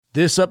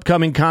This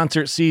upcoming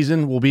concert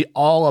season will be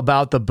all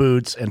about the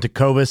boots, and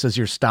Tecovas is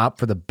your stop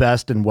for the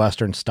best in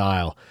Western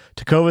style.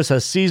 Tecovas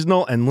has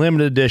seasonal and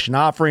limited edition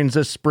offerings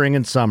this spring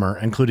and summer,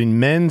 including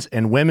men's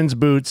and women's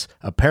boots,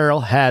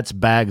 apparel, hats,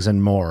 bags,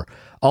 and more.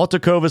 All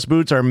Tecovas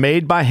boots are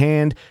made by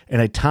hand in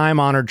a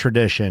time-honored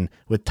tradition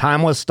with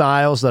timeless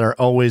styles that are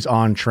always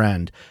on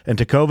trend. And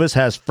Tecovas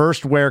has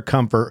first wear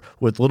comfort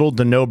with little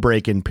to no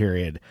break-in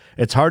period.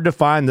 It's hard to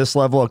find this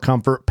level of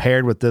comfort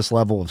paired with this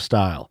level of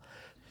style.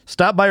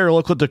 Stop by your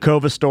local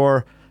Tecovas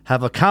store,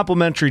 have a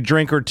complimentary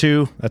drink or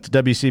two, that's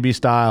WCB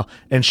style,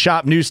 and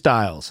shop new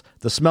styles.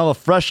 The smell of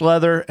fresh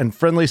leather and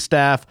friendly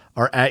staff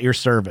are at your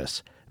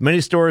service. Many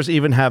stores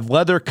even have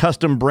leather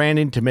custom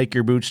branding to make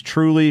your boots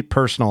truly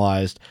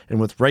personalized.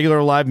 And with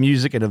regular live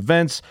music and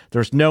events,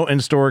 there's no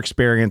in-store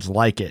experience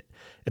like it.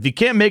 If you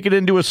can't make it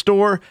into a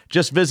store,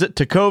 just visit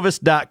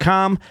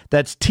tecovas.com.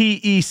 That's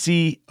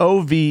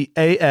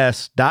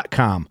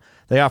TECOVAS.com.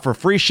 They offer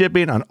free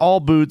shipping on all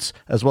boots,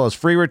 as well as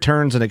free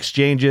returns and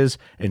exchanges,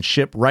 and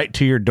ship right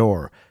to your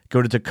door.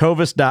 Go to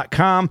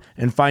tecovas.com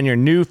and find your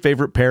new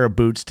favorite pair of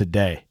boots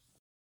today.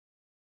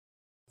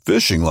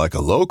 Fishing like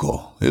a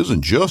local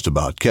isn't just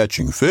about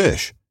catching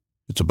fish.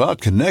 It's about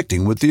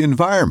connecting with the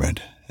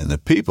environment and the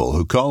people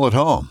who call it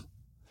home.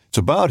 It's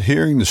about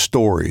hearing the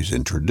stories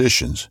and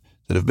traditions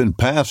that have been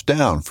passed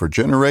down for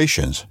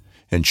generations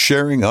and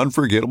sharing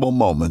unforgettable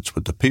moments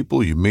with the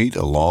people you meet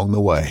along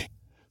the way.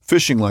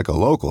 Fishing like a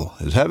local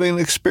is having an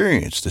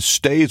experience that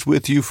stays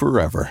with you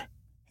forever.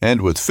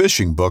 And with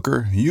Fishing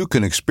Booker, you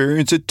can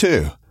experience it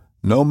too,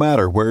 no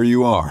matter where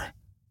you are.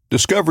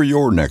 Discover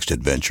your next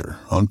adventure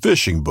on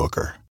Fishing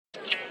Booker.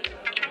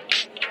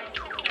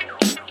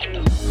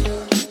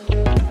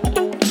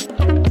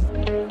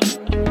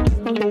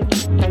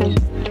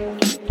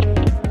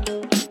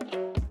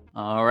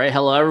 All right.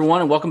 Hello,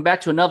 everyone, and welcome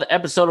back to another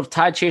episode of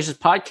Tide Chasers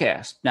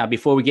Podcast. Now,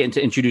 before we get into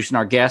introducing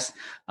our guests,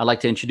 I'd like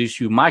to introduce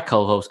you, my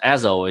co-host,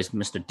 as always,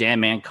 Mr. Dan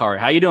Mancari.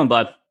 How you doing,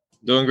 bud?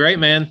 Doing great,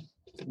 man.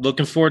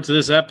 Looking forward to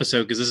this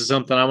episode because this is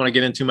something I want to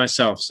get into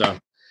myself. So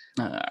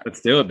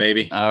let's do it,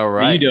 baby. All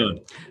right. How you doing?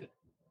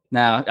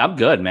 Now, I'm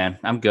good, man.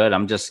 I'm good.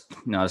 I'm just,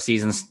 the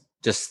season's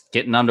just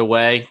getting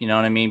underway. You know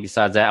what I mean?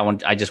 Besides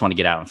that, I just want to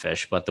get out and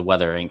fish, but the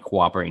weather ain't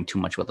cooperating too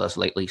much with us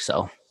lately.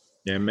 So,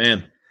 yeah,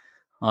 man.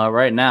 All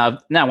right. Now,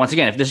 once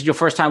again, if this is your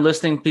first time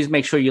listening, please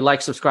make sure you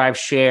like, subscribe,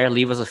 share,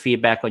 leave us a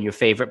feedback on your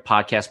favorite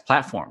podcast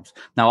platforms.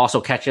 Now, also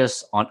catch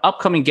us on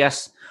upcoming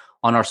guests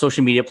on our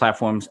social media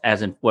platforms,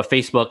 as in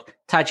Facebook,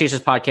 Tide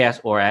Chasers Podcast,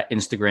 or at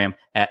Instagram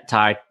at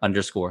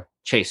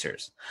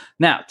Tide_Chasers.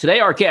 Now, today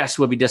our guests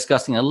will be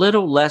discussing a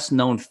little less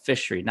known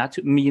fishery. Not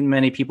too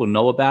many people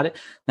know about it.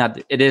 Now,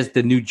 it is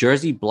the New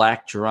Jersey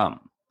black drum.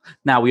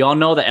 Now, we all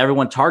know that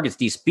everyone targets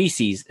these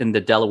species in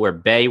the Delaware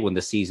Bay when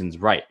the season's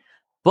right.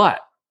 But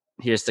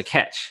here's the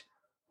catch.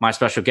 My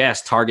special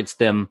guest targets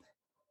them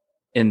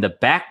in the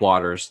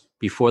backwaters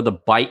before the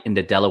bite in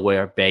the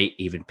Delaware Bay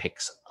even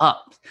picks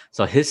up.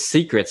 So his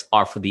secrets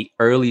are for the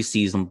early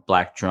season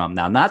black drum.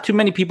 Now, not too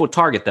many people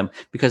target them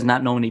because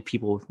not many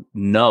people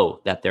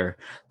know that they're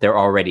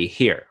already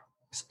here.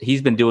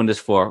 He's been doing this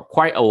for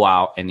quite a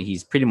while, and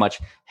he's pretty much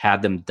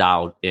had them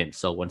dialed in.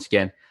 So once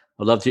again,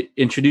 I'd love to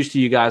introduce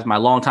to you guys my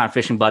longtime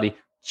fishing buddy,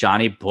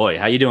 Johnny Boy.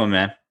 How you doing,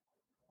 man?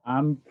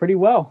 I'm pretty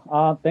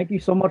well. Thank you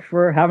so much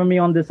for having me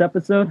on this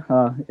episode.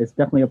 It's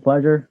definitely a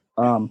pleasure.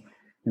 We're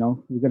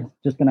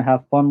just gonna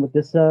have fun with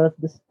this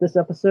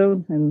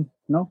episode, and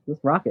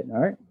let's rock it.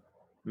 All right,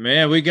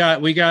 man. We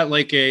got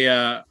like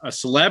a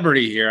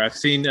celebrity here. I've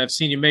seen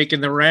you making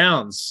the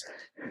rounds.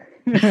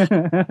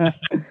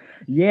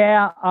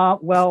 Yeah.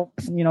 Well,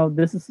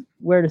 this is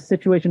where the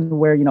situation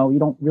where you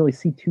don't really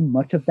see too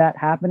much of that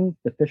happening,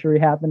 the fishery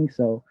happening.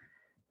 So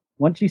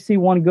once you see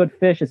one good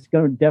fish, it's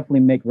going to definitely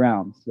make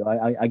rounds. So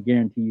I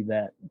guarantee you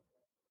that.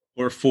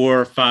 Or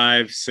 4,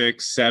 5,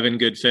 6, 7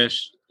 good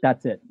fish.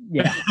 That's it.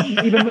 Yeah,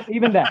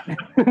 even that.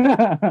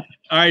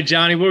 All right,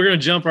 Johnny, we're going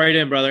to jump right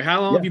in, brother. How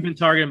long have you been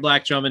targeting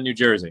black drum in New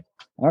Jersey?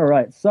 All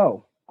right.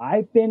 So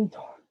I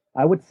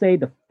would say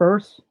the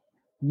first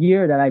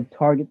year that I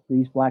targeted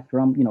these black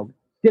drum,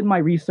 did my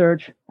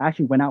research,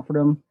 actually went out for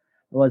them,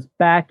 was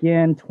back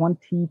in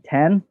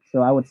 2010.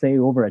 So I would say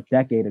over a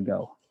decade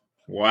ago.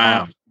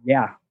 Wow.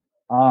 Yeah.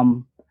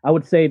 I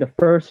would say the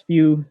first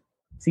few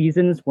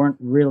seasons weren't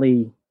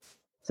really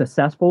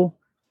successful.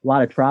 A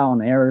lot of trial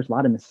and errors, a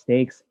lot of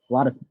mistakes, a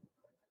lot of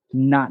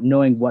not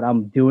knowing what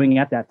I'm doing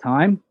at that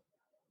time.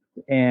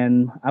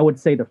 And I would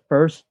say the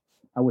first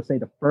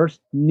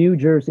New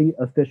Jersey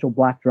official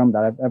black drum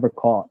that I've ever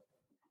caught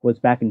was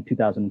back in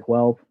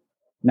 2012.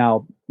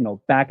 Now,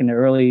 back in the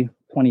early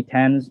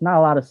 2010s, not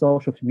a lot of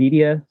social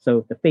media.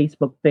 So the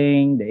Facebook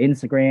thing, the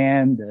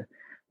Instagram,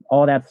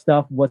 all that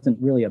stuff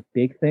wasn't really a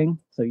big thing.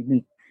 So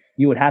you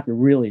would have to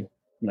really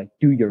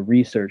do your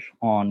research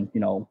on,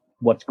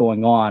 what's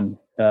going on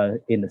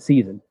in the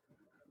season.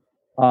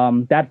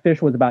 That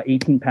fish was about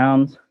 18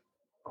 pounds.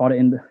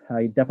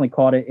 I definitely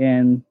caught it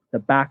in the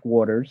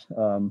backwaters.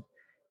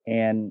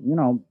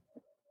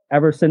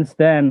 Ever since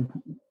then,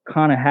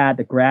 kind of had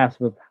the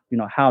grasp of,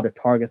 how to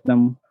target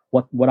them,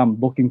 what I'm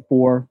looking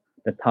for,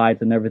 the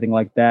tides and everything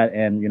like that.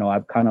 And,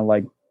 I've kind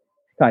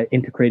of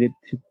integrated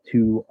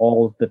to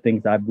all of the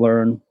things I've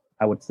learned.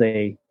 I would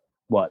say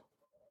the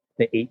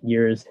 8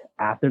 years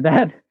after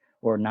that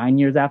or 9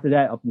 years after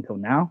that up until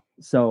now.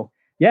 So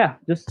yeah,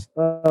 just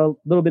a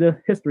little bit of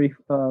history.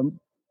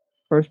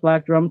 First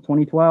black drum,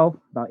 2012,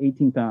 about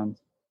 18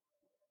 pounds.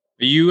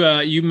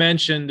 You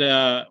mentioned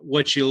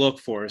what you look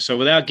for. So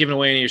without giving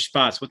away any of your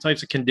spots, what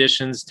types of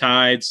conditions,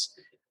 tides,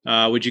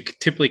 would you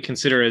typically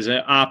consider as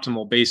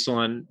optimal based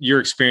on your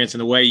experience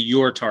and the way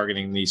you're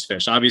targeting these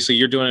fish? Obviously,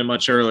 you're doing it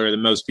much earlier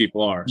than most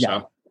people are.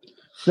 Yeah.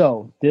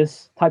 So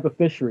this type of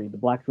fishery, the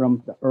black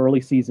drum, the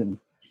early season,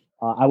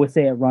 I would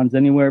say it runs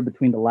anywhere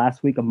between the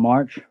last week of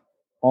March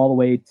all the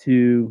way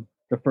to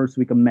the first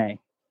week of May.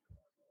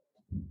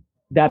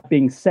 That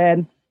being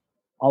said,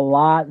 a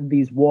lot of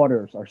these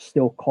waters are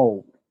still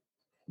cold.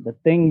 The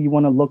thing you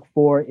want to look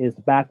for is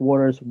the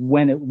backwaters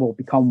when it will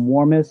become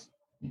warmest,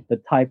 the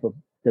type of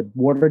the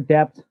water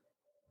depth,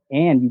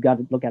 and you got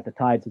to look at the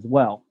tides as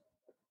well.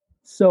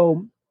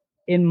 So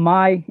in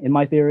my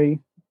theory,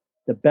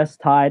 the best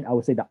tide, I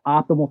would say the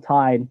optimal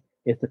tide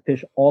is to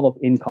fish all of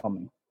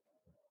incoming.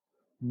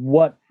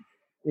 What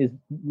is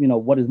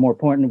more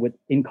important with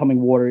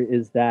incoming water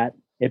is that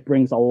it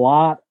brings a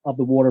lot of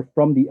the water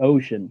from the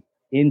ocean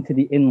into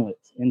the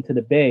inlets, into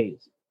the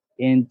bays,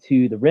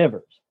 into the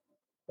rivers.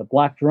 The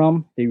black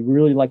drum, they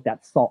really like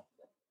that salt.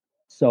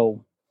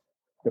 So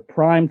the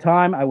prime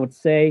time, I would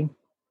say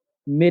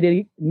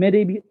mid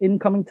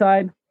incoming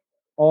tide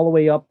all the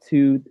way up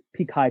to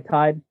peak high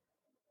tide.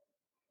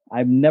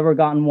 I've never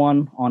gotten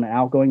one on an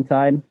outgoing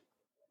tide.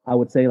 I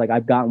would say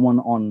I've gotten one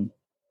on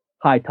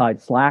high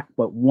tide slack,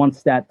 but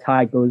once that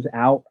tide goes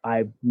out,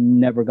 I've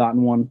never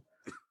gotten one.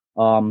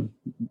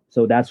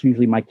 So that's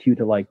usually my cue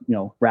to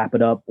wrap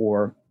it up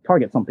or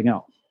target something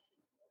else.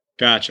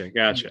 Gotcha.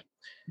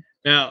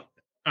 Now,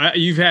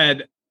 you've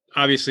had,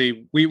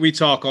 obviously, we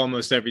talk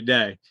almost every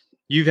day.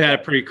 You've had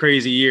a pretty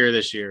crazy year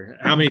this year.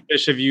 How many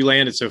fish have you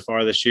landed so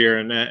far this year,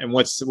 and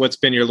what's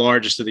been your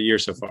largest of the year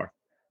so far?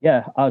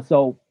 Yeah,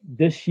 so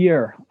this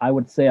year I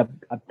would say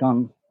I've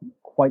gone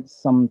quite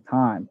some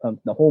time.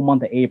 The whole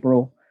month of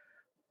April,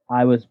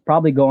 I was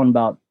probably going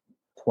about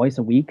twice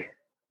a week.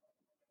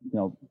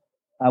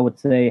 I would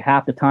say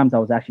half the times I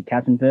was actually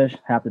catching fish,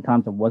 half the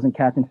times I wasn't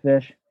catching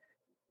fish.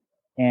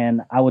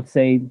 And I would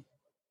say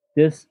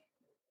this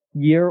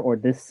year or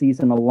this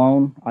season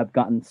alone, I've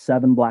gotten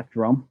 7 black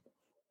drum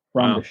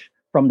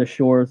from the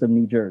shores of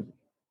New Jersey.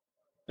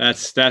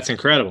 That's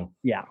incredible.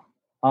 Yeah.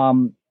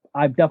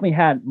 I've definitely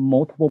had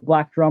multiple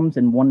black drums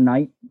in one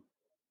night.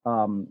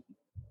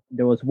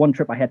 There was one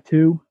trip I had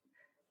 2,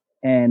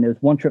 and there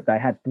was one trip that I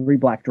had 3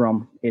 black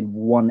drum in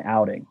one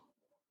outing.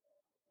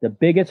 The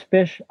biggest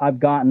fish I've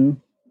gotten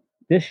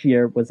this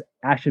year was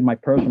actually my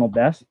personal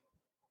best.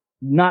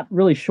 Not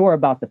really sure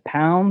about the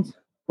pounds,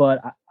 but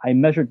I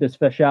measured this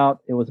fish out.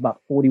 It was about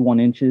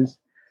 41 inches.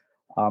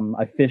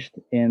 I fished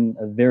in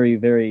a very,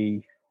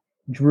 very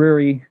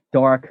dreary,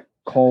 dark,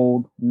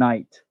 cold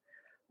night.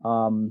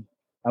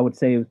 I would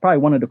say it was probably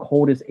one of the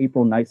coldest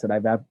April nights that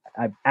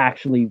I've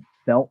actually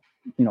felt.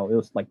 It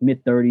was like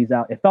mid-30s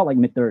out. It felt like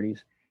mid-30s.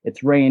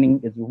 It's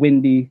raining, it's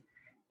windy,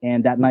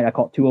 and that night I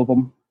caught 2 of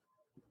them.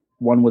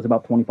 One was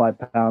about 25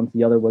 pounds.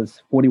 The other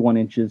was 41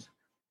 inches.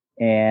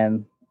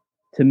 And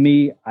to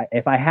me,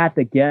 if I had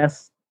to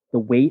guess the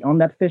weight on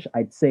that fish,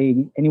 I'd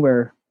say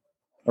anywhere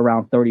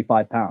around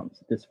 35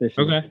 pounds. This fish,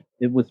 okay.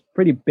 It was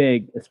pretty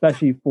big,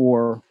 especially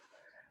for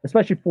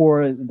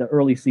the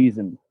early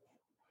season.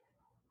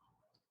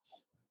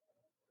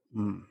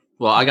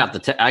 Well, I got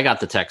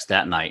the text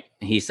that night.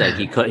 He said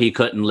he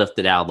couldn't lift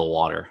it out of the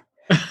water.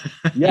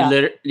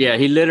 Yeah.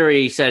 He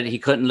literally said he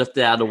couldn't lift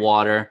it out of the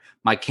water.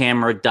 My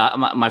camera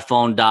my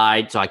phone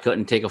died, so I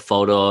couldn't take a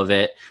photo of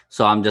it.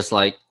 So I'm just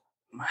like,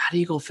 how do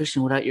you go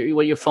fishing without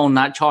your phone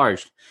not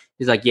charged?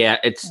 He's like, yeah,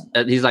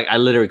 he's like, I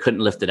literally couldn't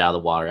lift it out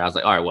of the water. I was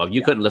like, all right, well, if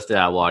you couldn't lift it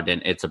out of the water,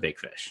 then it's a big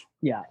fish.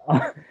 Yeah.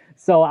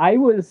 So I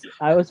was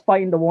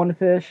fighting the one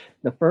fish.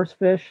 The first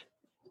fish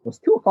was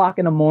 2:00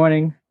 in the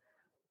morning,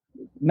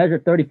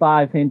 measured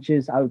 35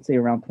 inches. I would say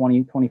around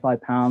 20,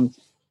 25 pounds.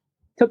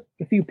 Took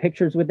a few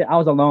pictures with it. I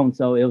was alone,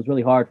 so it was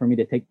really hard for me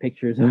to take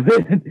pictures of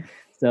it.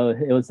 So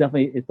it was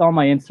definitely, it's on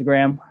my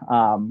Instagram.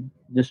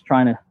 Just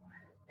trying to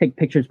take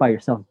pictures by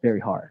yourself is very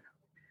hard.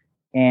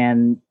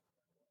 And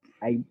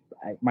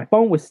my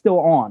phone was still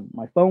on.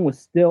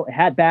 It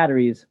had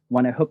batteries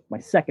when I hooked my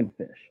second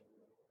fish.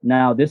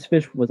 Now, this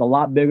fish was a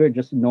lot bigger,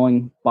 just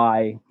knowing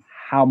by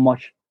how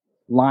much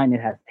line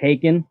it has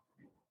taken.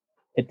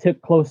 It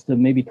took close to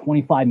maybe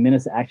 25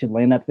 minutes to actually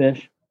land that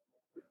fish.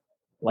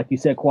 Like you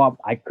said, Quap,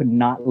 I could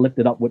not lift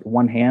it up with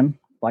one hand.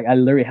 I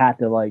literally had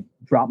to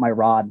drop my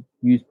rod,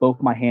 use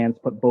both my hands,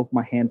 put both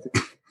my hands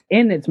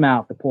in its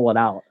mouth to pull it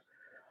out.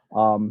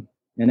 And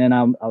then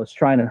I was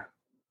trying to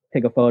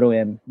take a photo,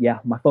 and yeah,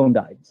 my phone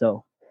died.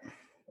 So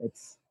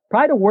it's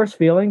probably the worst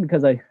feeling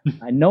because I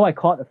know I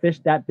caught a fish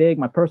that big,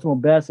 my personal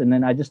best, and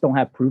then I just don't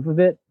have proof of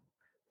it.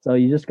 So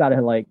you just got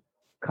to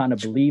kind of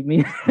believe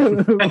me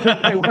with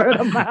my word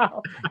of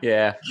mouth.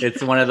 Yeah,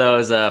 it's one of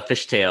those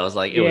fish tails.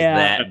 Like it was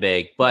that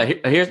big.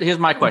 But here's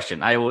my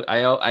question. I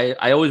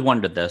always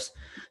wondered this.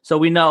 So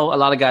we know a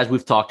lot of guys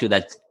we've talked to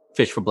that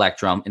fish for black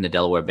drum in the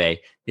Delaware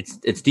Bay.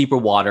 It's deeper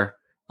water.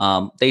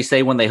 They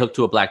say when they hook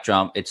to a black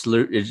drum, it's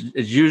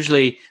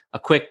usually a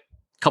quick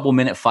couple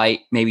minute fight,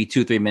 maybe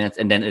 2-3 minutes,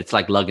 and then it's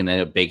like lugging in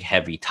a big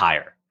heavy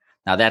tire.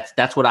 Now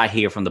that's what I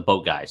hear from the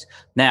boat guys.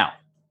 Now,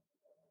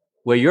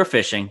 where you're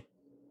fishing,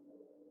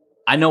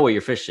 I know where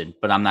you're fishing,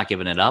 but I'm not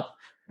giving it up.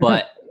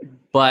 But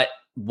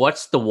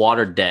what's the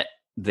water depth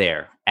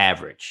there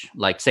average?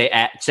 Like say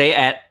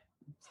at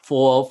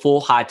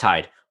full high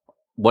tide,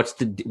 what's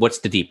the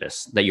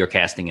deepest that you're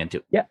casting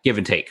into? Yeah, give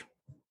and take.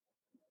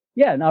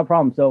 Yeah, no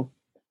problem. So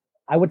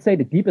I would say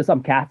the deepest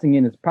I'm casting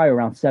in is probably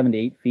around 7 to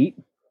 8 feet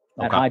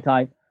at high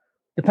tide.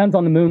 Depends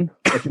on the moon.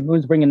 If the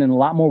moon's bringing in a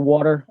lot more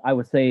water, I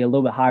would say a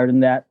little bit higher than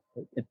that.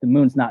 If the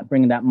moon's not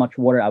bringing that much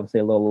water, I would say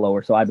a little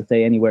lower. So I would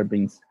say anywhere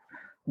between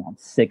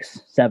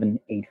 6, 7,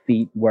 8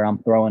 feet where I'm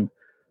throwing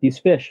these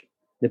fish.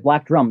 The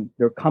black drum,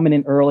 they're coming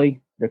in early.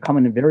 They're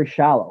coming in very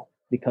shallow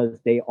because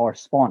they are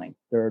spawning.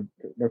 They're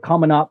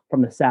coming up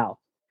from the south.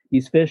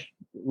 These fish,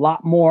 a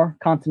lot more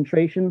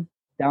concentration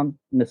down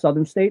in the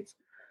southern states.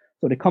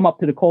 So they come up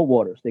to the cold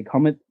waters. They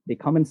come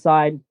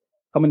inside,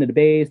 come into the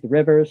bays, the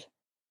rivers,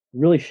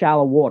 really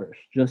shallow waters,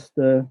 just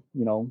to,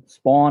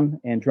 spawn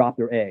and drop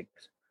their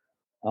eggs.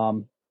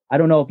 I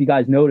don't know if you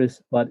guys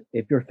noticed, but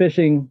if you're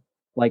fishing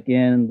like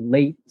in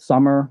late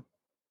summer,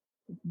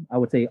 I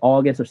would say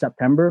August or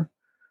September,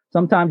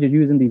 sometimes you're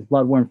using these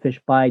bloodworm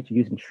fish bites, you're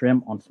using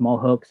shrimp on small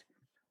hooks.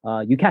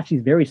 You catch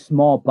these very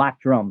small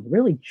black drums,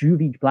 really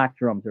juvie black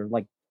drums. They're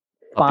like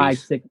Puppies.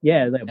 5, 6,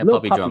 like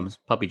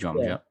puppy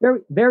drums. Yeah. Very,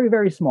 very,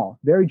 very small,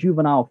 very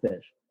juvenile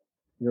fish.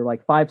 They're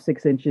like 5,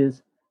 6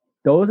 inches.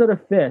 Those are the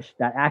fish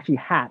that actually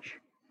hatch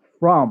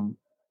from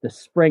the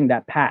spring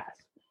that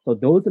passed. So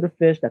those are the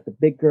fish that the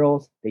big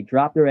girls, they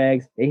drop their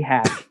eggs, they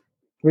hatch.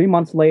 3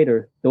 months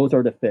later, those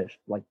are the fish.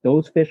 Like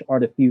those fish are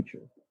the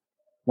future.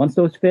 Once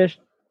those fish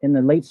in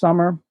the late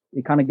summer,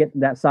 they kind of get to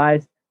that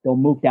size, they'll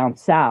move down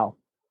south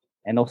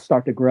and they'll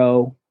start to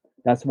grow.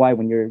 That's why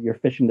when you're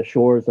fishing the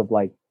shores of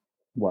like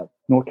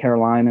North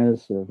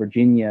Carolinas or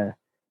Virginia,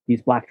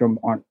 these black drum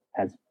aren't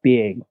as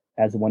big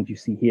as the ones you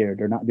see here.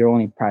 They're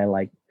only probably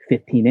like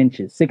 15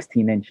 inches,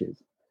 16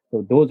 inches.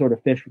 So those are the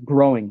fish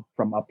growing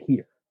from up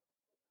here.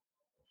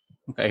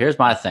 Okay, here's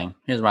my thing.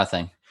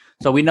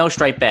 So we know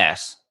striped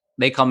bass,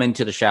 they come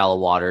into the shallow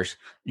waters,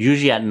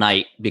 usually at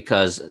night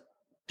because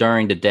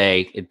during the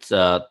day, it's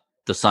the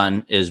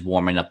sun is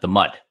warming up the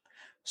mud.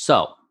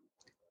 So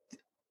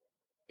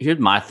here's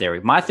my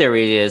theory. My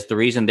theory is the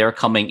reason they're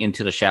coming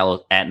into the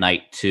shallow at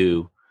night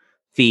to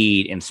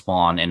feed and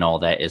spawn and all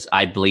that is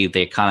I believe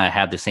they kind of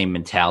have the same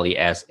mentality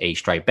as a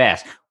striped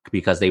bass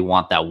because they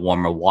want that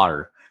warmer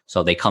water.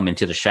 So they come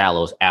into the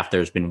shallows after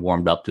it's been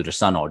warmed up through the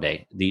sun all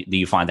day. Do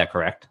you find that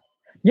correct?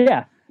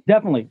 Yeah,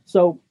 definitely.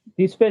 So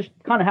these fish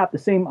kind of have the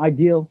same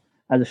ideal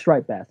as a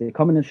striped bass. They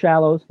come in the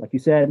shallows, like you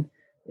said,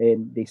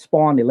 and they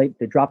spawn,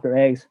 they drop their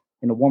eggs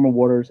in the warmer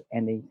waters,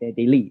 and they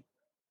leave.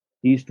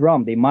 These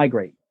drum, they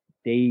migrate.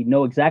 They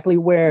know exactly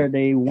where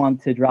they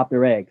want to drop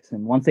their eggs.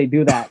 And once they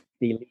do that,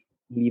 they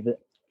leave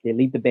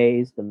the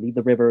bays, they leave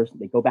the rivers,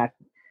 they go back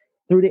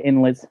through the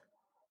inlets,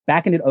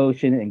 back into the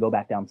ocean, and go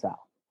back down south.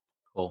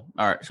 Cool.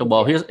 All right.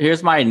 So,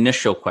 here's my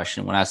initial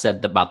question when I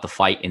said about the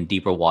fight in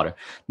deeper water.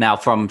 Now,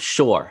 from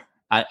shore,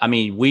 I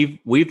mean,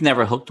 we've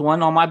never hooked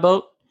one on my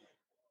boat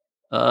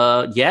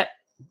yet.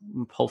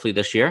 Hopefully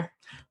this year.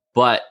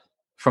 But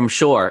from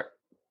shore,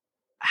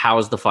 how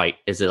is the fight?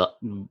 Is it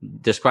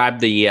describe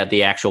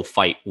the actual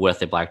fight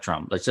with a black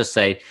drum? Let's just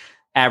say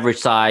average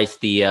size,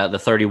 the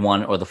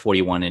 31 or the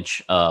 41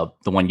 inch, the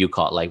one you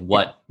caught. Like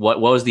what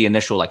was the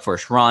initial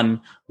first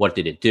run? What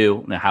did it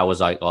do? And how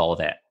was all of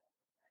that?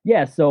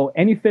 Yeah, so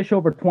any fish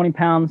over 20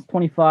 pounds,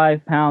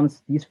 25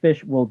 pounds, these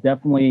fish will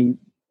definitely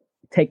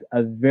take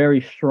a very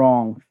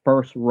strong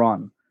first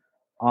run.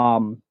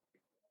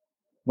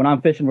 When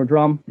I'm fishing for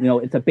drum,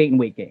 it's a bait and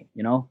weight game,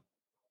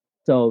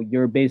 So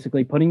you're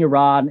basically putting your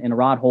rod in a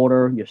rod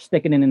holder, you're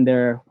sticking it in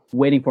there,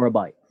 waiting for a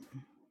bite.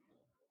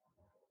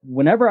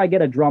 Whenever I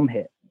get a drum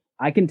hit,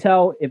 I can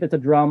tell if it's a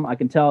drum, I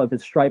can tell if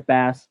it's striped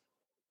bass,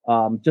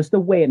 just the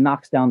way it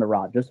knocks down the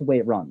rod, just the way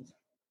it runs.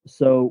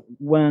 So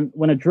when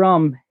a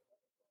drum,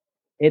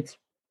 it's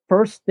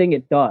first thing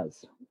it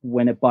does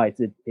when it bites,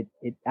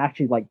 it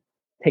actually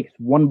takes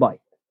one bite.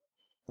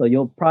 So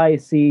you'll probably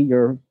see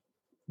your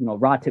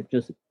rod tip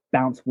just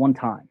bounce one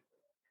time.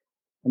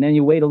 And then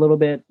you wait a little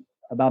bit,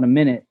 about a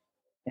minute,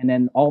 and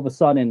then all of a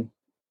sudden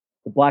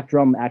the black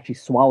drum actually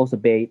swallows the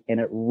bait and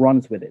it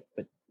runs with it.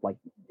 But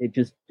it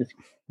just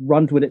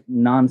runs with it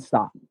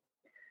nonstop.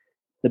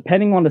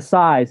 Depending on the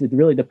size, it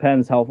really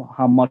depends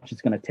how much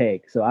it's going to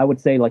take. So I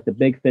would say the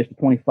big fish, the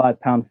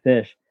 25-pound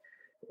fish,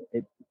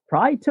 it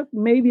probably took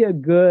maybe a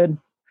good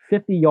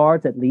 50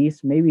 yards at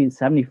least, maybe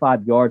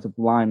 75 yards of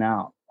line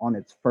out on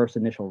its first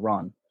initial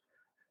run.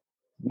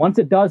 Once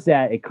it does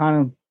that, it kind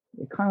of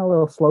a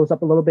little slows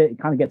up a little bit. It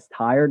kind of gets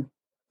tired.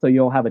 So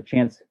you'll have a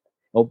chance.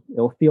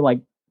 It'll feel like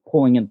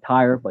pulling in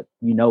tire, but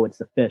it's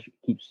the fish.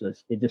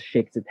 It just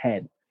shakes its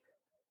head.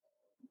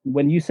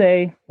 When you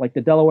say like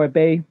the Delaware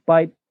Bay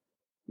bite,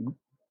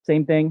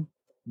 same thing,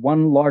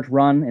 one large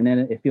run, and then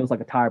it feels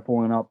like a tire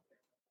pulling up.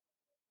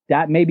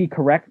 That may be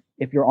correct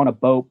if you're on a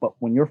boat, but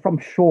when you're from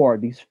shore,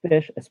 these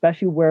fish,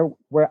 especially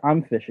where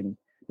I'm fishing,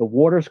 the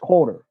water's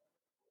colder.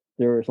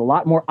 There's a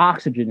lot more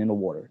oxygen in the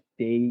water.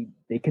 They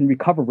can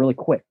recover really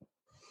quick.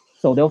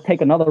 So they'll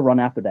take another run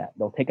after that.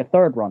 They'll take a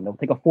third run. They'll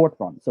take a fourth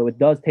run. So it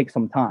does take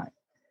some time.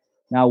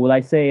 Now, would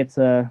I say it's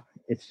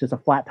just a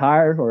flat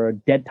tire or a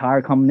dead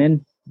tire coming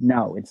in?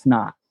 No, it's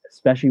not.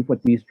 Especially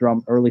with these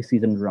early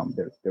season drum,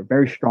 they're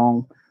very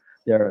strong.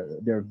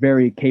 They're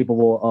very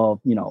capable of,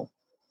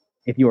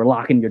 if you were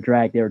locking your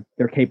drag,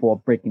 they're capable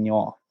of breaking you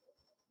off.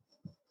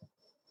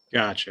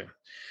 Gotcha.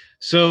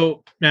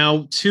 So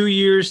now 2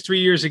 years, 3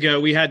 years ago,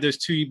 we had those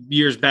 2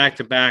 years back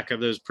to back of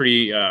those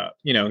pretty,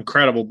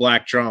 incredible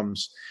black drum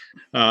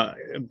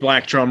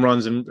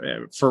runs, and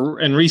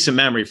in recent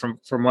memory, from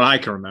what I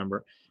can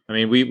remember. I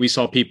mean, we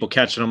saw people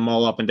catching them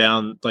all up and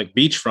down like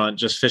beachfront,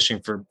 just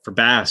fishing for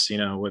bass,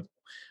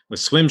 with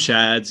swim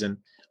shads and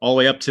all the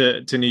way up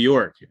to New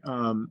York.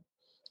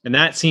 And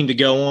that seemed to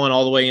go on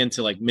all the way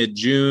into like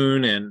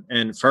mid-June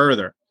and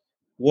further.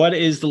 What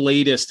is the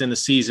latest in the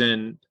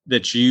season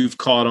that you've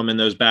caught them in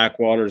those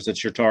backwaters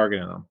that you're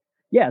targeting them?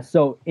 Yeah,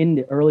 so in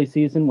the early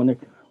season, when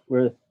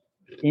we're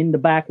in the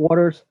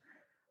backwaters,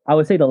 I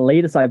would say the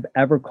latest I've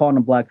ever caught in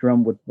a black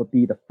drum would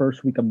be the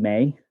first week of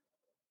May.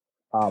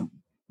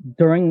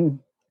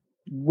 During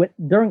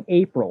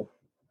April,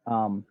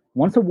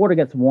 once the water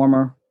gets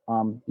warmer,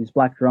 these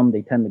black drum,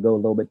 they tend to go a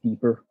little bit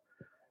deeper.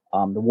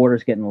 The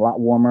water's getting a lot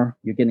warmer.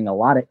 You're getting a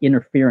lot of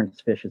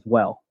interference fish as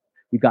well.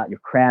 You got your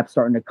crabs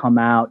starting to come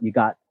out. You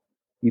got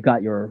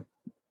your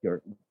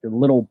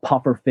little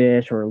puffer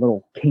fish or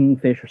little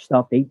kingfish or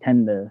stuff. They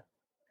tend to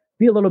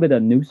be a little bit of a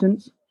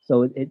nuisance.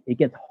 So it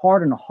gets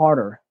harder and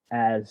harder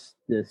as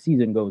the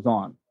season goes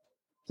on.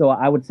 So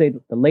I would say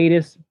the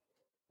latest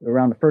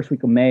around the first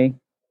week of May.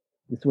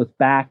 This was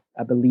back,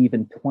 I believe,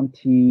 in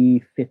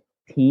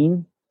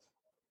 2015.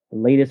 The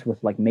latest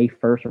was like May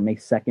 1st or May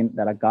 2nd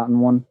that I gotten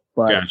one.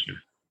 But Gotcha.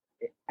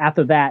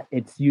 After that,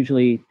 it's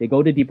usually they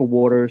go to deeper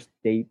waters,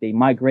 they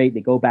migrate, they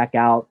go back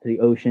out to the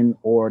ocean,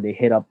 or they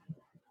hit up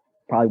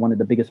probably one of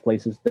the biggest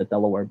places, the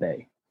Delaware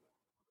Bay.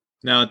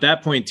 Now, at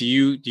that point, do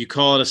you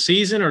call it a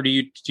season, or do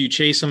you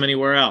chase them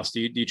anywhere else? Do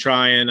you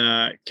try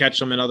and catch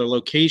them in other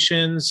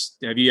locations?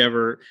 Have you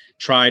ever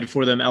tried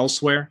for them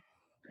elsewhere?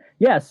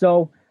 Yeah.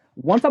 So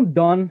once I'm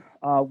done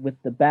with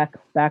the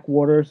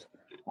backwaters,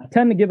 I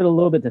tend to give it a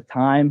little bit of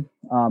time.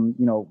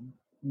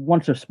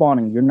 Once they're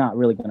spawning, you're not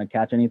really going to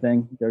catch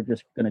anything. They're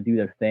just going to do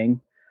their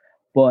thing.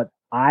 But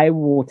I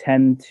will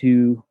tend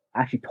to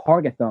actually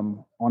target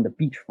them on the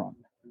beachfront.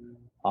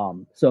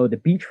 So the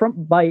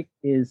beachfront bite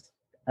is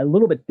a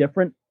little bit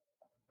different.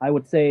 I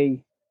would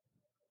say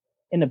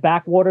in the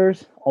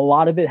backwaters, a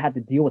lot of it had to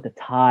deal with the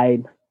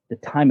tide, the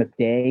time of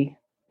day,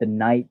 the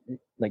night,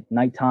 like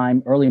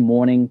nighttime, early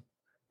morning,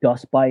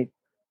 dust bite.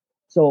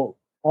 So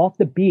off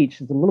the beach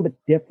is a little bit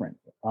different.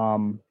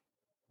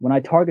 When I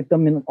target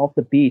them off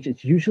the beach,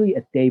 it's usually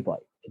a day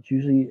bite. It's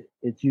usually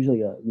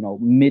a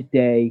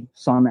midday,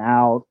 sun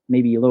out,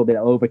 maybe a little bit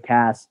of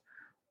overcast.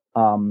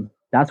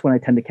 That's when I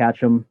tend to catch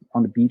them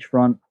on the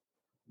beachfront.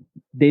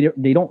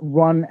 They don't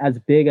run as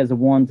big as the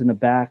ones in the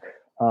back.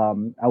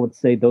 I would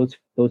say those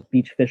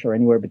beach fish are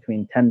anywhere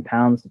between 10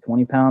 pounds to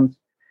 20 pounds.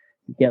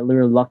 You get a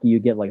little lucky, you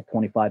get like a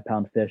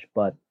 25-pound fish.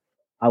 But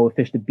I would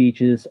fish the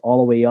beaches all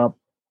the way up,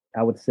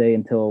 I would say,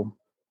 until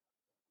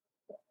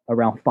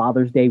around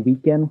Father's Day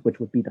weekend, which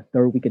would be the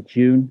third week of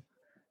June.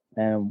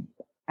 And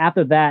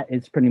after that,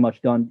 it's pretty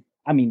much done.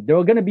 I mean,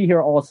 they're going to be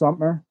here all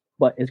summer,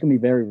 but it's going to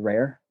be very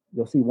rare.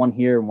 You'll see one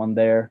here and one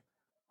there.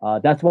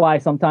 That's why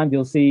sometimes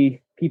you'll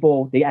see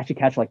people, they actually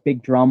catch like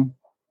big drum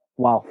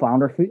while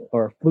flounder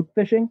or fluke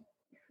fishing.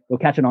 They'll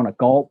catch it on a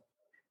gulp,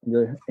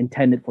 they're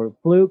intended for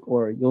fluke,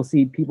 or you'll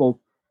see people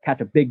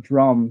catch a big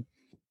drum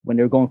when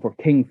they're going for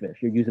kingfish.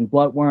 You're using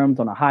bloodworms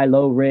on a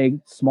high-low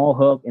rig, small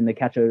hook, and they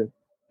catch a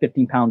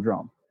 15-pound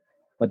drum.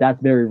 But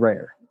that's very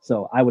rare.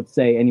 So I would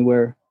say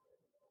anywhere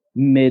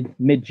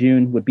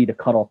mid-June would be the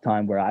cutoff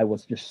time where I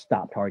was just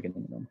stop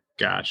targeting them.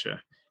 Gotcha.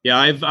 Yeah,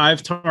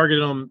 I've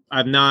targeted them.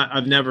 I've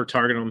never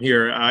targeted them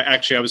here. I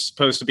was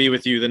supposed to be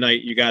with you the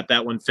night you got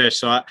that one fish,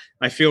 so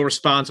I feel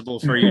responsible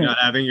for you not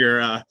having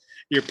your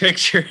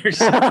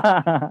pictures.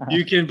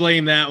 You can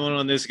blame that one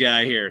on this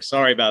guy here.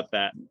 Sorry about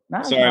that.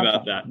 Not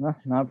a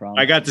problem.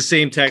 I got the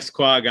same text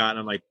Quad got, and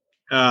I'm like,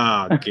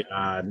 oh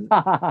God,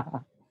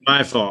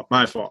 my fault.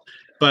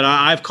 But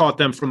I've caught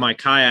them from my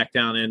kayak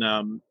down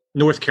in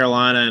North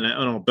Carolina and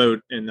on a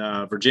boat in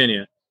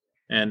Virginia,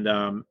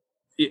 and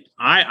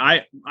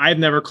I've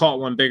never caught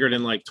one bigger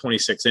than like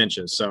 26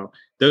 inches. So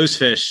those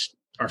fish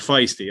are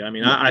feisty. I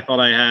mean, I thought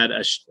I had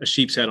a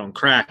sheep's head on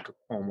crack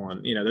on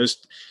one.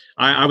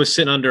 I was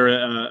sitting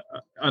under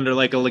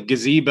like a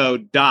gazebo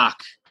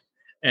dock,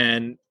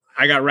 and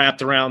I got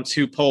wrapped around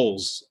 2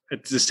 poles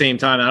at the same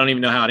time. I don't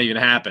even know how it even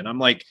happened. I'm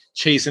like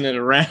chasing it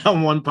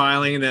around one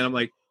piling, and then I'm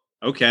like,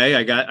 okay,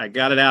 I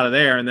got it out of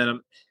there, and then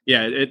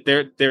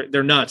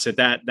they're nuts at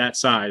that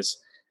size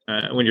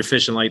when you're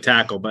fishing light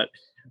tackle. But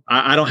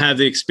I don't have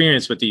the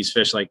experience with these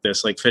fish like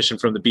this, like fishing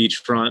from the beach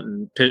front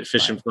and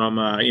fishing from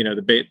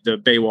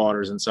the bay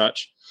waters and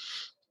such.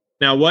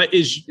 Now,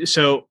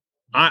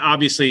 I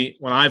obviously,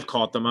 when I've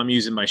caught them, I'm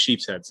using my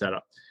sheep's head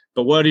setup.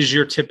 But what is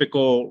your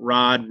typical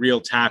rod reel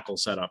tackle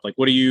setup? Like,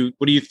 what are you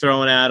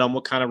throwing at them?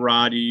 What kind of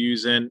rod are you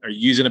using? Are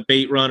you using a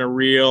bait run, a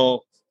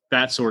reel,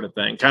 that sort of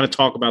thing? Kind of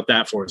talk about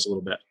that for us a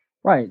little bit.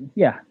 Right.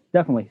 Yeah,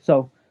 definitely.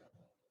 So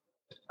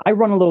I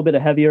run a little bit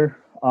of heavier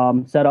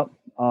setup.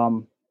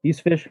 These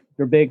fish,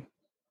 they're big.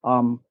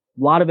 A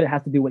lot of it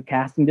has to do with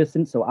casting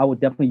distance. So I would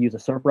definitely use a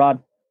surf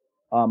rod.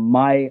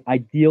 My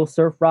ideal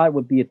surf rod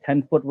would be a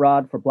 10-foot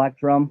rod for black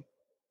drum.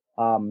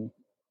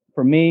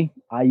 For me,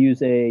 I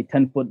use a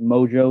 10-foot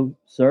Mojo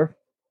surf,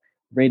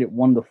 rated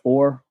 1 to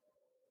 4.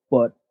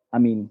 But I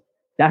mean,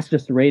 that's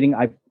just the rating.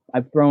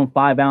 I've thrown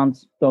 5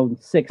 ounce, thrown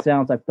 6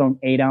 ounce, I've thrown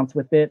 8 ounce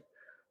with it.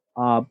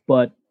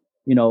 But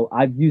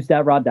I've used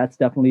that rod. That's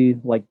definitely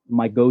like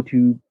my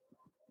go-to,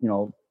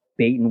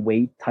 bait and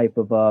weight type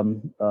of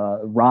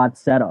rod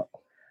setup.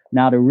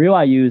 Now the reel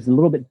I use is a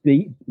little bit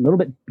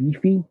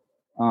beefy.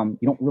 You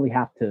don't really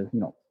have to,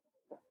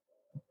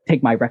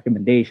 take my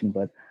recommendation,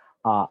 but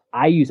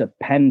I use a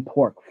Penn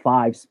Torque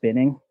 5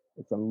 spinning.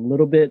 It's a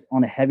little bit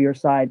on the heavier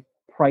side,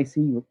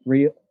 pricey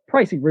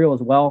reel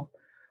as well.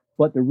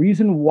 But the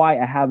reason why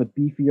I have a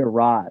beefier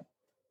rod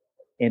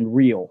and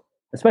reel,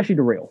 especially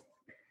the reel,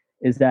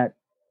 is that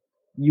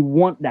you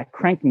want that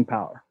cranking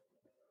power.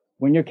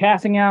 When you're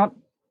casting out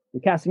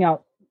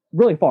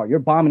really far. You're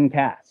bombing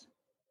casts.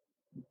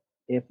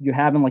 If you're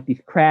having like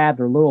these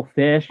crabs or little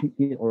fish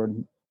or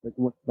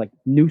like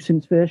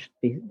nuisance fish,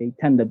 they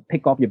tend to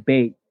pick off your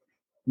bait.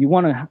 You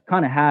want to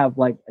kind of have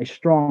like a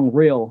strong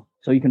reel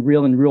so you can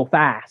reel in real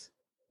fast.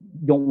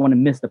 You don't want to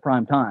miss the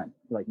prime time.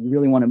 Like you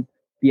really want to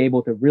be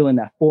able to reel in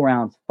that 4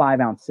 ounce, 5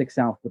 ounce, 6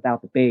 ounce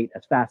without the bait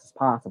as fast as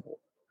possible.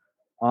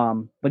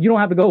 But you don't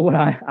have to go what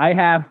I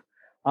have.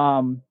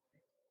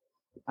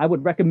 I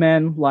would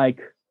recommend like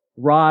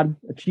a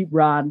cheap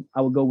rod.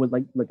 I would go with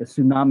like a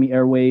Tsunami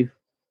Airwave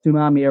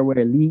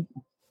Elite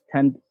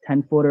 10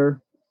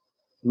 footer,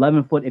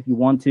 11 foot if you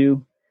want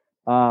to.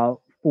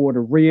 For the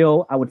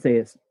reel, I would say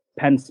it's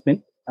Penn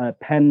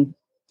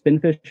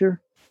Spinfisher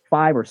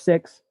 5 or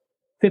 6,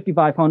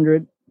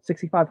 5500,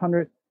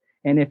 6500.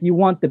 And if you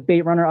want the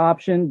bait runner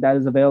option, that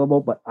is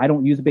available, but I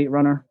don't use a bait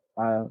runner.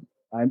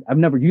 I've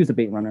never used a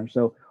bait runner.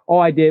 So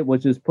all I did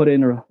was just put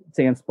in a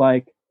sand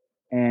spike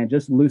and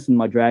just loosen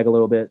my drag a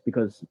little bit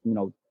because,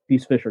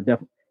 these fish are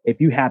definitely,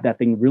 if you have that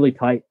thing really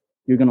tight,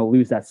 you're going to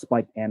lose that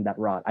spike and that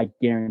rod. I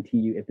guarantee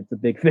you, if it's a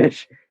big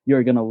fish,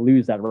 you're going to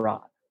lose that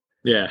rod.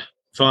 Yeah.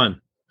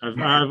 Fun.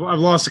 I've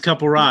lost a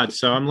couple rods,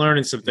 so I'm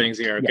learning some things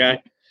here. Okay. Yeah.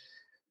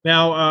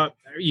 Now,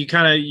 you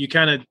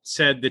kind of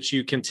said that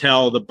you can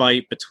tell the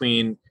bite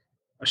between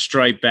a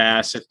striped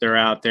bass if they're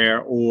out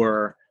there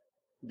or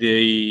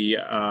the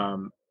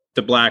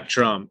black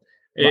drum.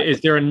 Right.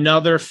 Is there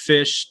another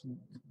fish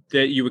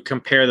that you would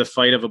compare the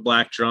fight of a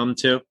black drum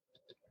to?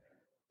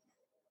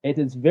 It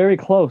is very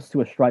close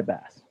to a striped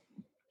bass.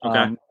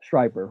 Okay.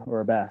 Striper or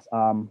a bass.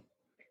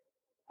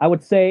 I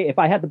would say if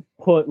I had to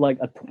put like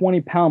a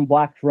 20-pound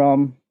black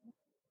drum,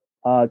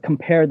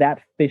 compare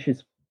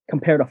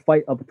the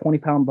fight of a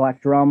 20-pound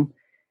black drum,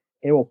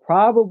 it will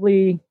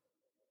probably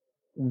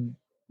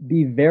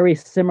be very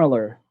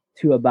similar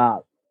to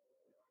about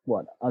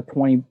a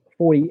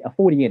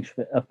 40-inch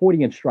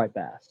striped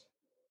bass,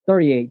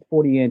 38,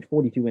 40-inch,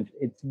 42-inch.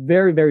 It's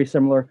very, very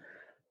similar.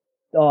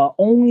 The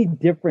only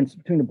difference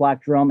between the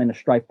black drum and the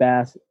striped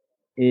bass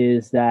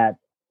is that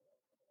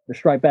the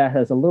striped bass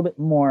has a little bit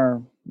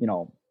more,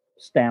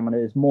 stamina,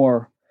 is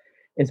more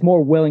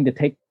willing to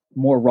take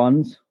more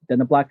runs than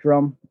the black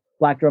drum.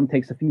 Black drum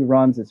takes a few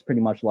runs. It's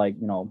pretty much like,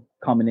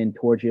 coming in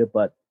towards you,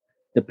 but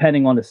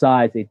depending on the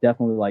size, it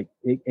definitely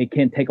it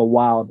can take a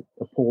while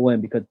to pull in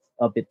because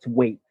of its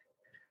weight.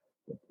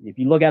 If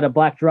you look at a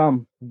black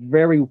drum,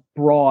 very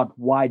broad,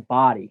 wide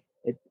body.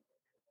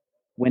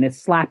 When it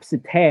slaps the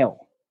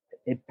tail,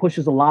 it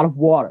pushes a lot of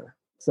water.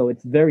 So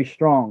it's very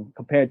strong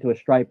compared to a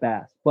striped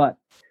bass. But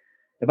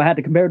if I had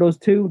to compare those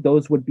two,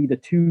 those would be the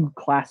two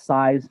class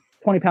size.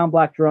 20-pound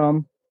black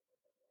drum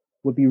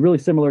would be really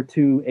similar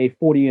to a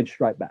 40-inch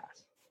striped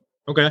bass.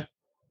 Okay.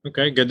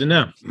 Good to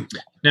know.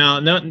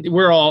 Now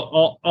we're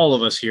all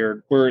of us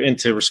here, we're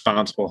into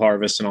responsible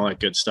harvest and all that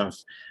good stuff.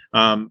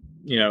 But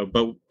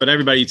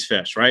everybody eats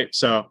fish, right?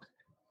 So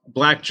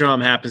black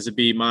drum happens to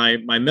be my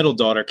middle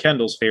daughter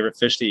Kendall's favorite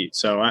fish to eat.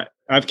 So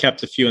I've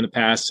kept a few in the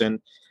past, and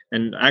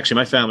actually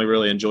my family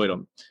really enjoyed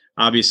them.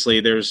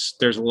 Obviously, there's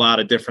a lot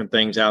of different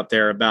things out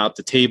there about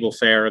the table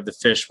fare of the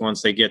fish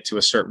once they get to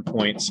a certain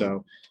point.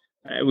 So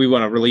we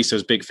want to release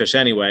those big fish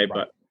anyway.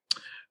 But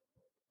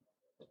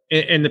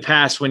in the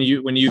past, when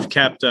you've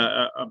kept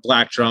a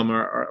black drum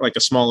or like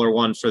a smaller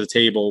one for the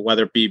table,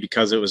 whether it be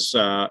because it was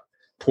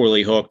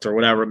poorly hooked or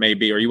whatever it may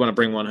be, or you want to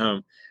bring one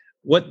home.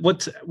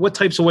 What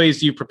types of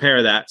ways do you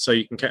prepare that so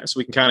we can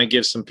kind of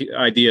give some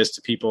ideas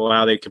to people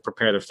how they could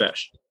prepare their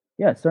fish?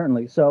 Yeah,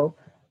 certainly. So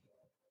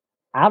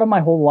out of my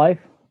whole life,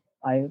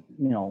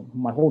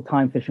 my whole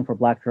time fishing for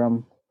black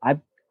drum,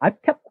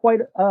 I've kept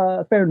quite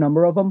a fair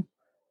number of them.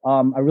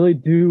 I really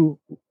do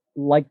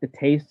like the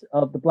taste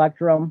of the black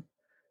drum.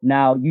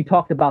 Now, you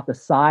talked about the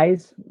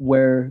size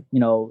where,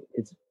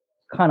 it's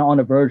kind of on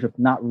the verge of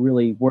not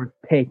really worth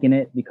taking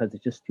it because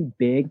it's just too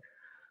big.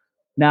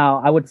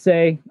 Now, I would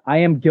say I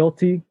am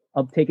guilty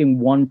of taking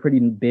one pretty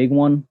big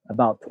one,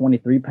 about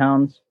 23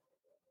 pounds,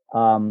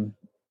 to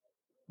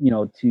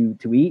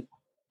eat,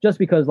 just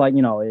because, a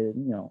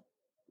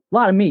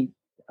lot of meat.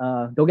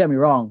 Don't get me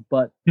wrong,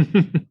 but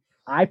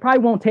I probably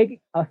won't take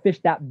a fish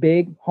that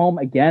big home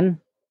again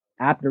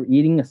after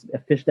eating a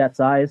fish that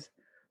size.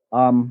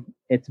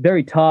 It's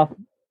very tough.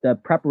 The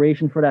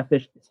preparation for that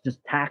fish is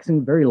just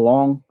taxing, very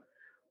long,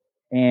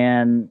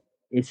 and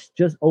it's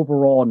just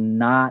overall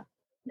not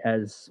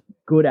as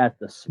good as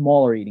the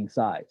smaller eating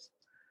size.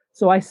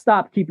 So I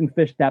stopped keeping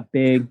fish that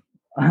big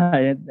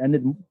and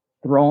then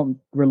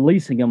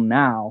releasing them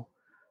now.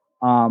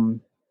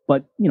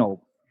 But you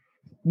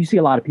see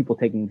a lot of people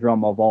taking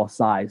drum of all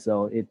size,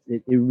 so it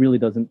really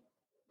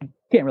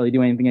can't really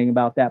do anything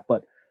about that.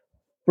 But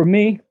for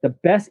me, the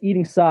best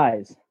eating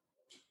size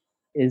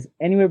is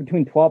anywhere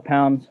between 12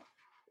 pounds,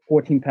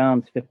 14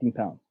 pounds, 15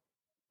 pounds.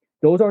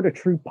 Those are the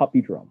true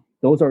puppy drum.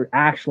 Those are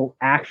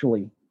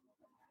actually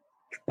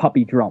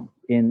puppy drum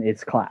in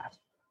its class.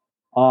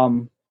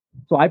 So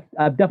I've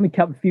definitely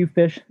kept a few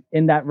fish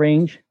in that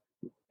range,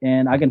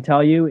 and I can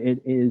tell you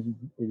it is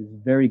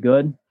very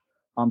good.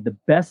 The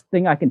best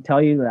thing I can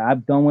tell you that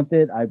I've done with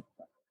it,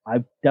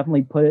 I've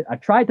definitely I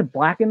tried to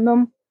blacken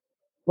them,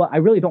 but I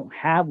really don't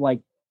have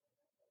like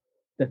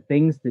the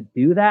things to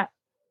do that.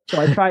 So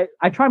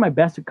I try my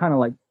best to kind of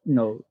like,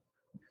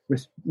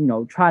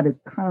 try to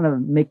kind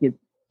of make it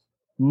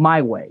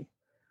my way.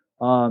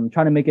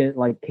 Try to make it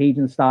like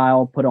Cajun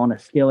style, put it on a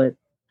skillet,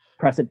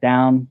 press it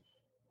down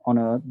on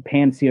a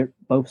pan sear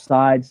both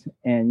sides,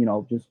 and,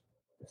 just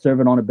serve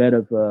it on a bed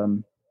of,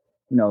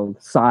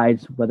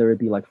 sides, whether it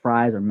be like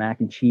fries or mac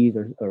and cheese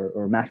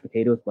or mashed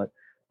potatoes. But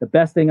the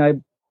best thing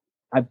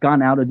I've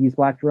gotten out of these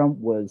black drum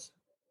was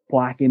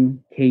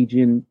blackened,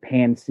 Cajun,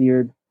 pan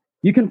seared.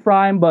 You can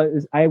fry them, but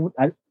I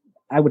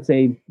would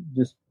say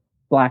just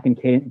blackened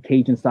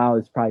Cajun style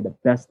is probably the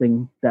best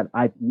thing that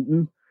I've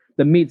eaten.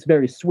 The meat's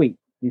very sweet.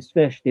 These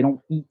fish, they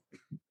don't eat.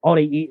 All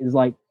they eat is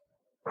like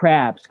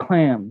crabs,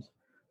 clams.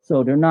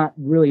 So they're not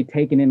really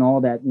taking in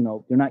all that,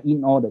 they're not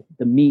eating all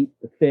the meat,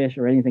 the fish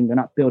or anything. They're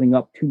not building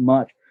up too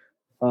much.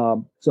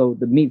 So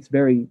the meat's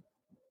very,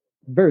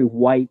 very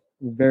white,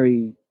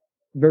 very,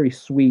 very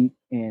sweet,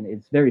 and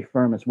it's very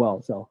firm as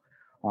well. So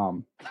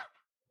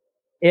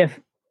if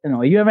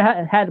you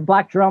ever had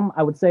black drum,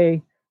 I would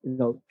say,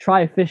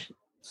 try a fish,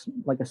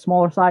 like a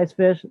smaller size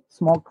fish,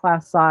 small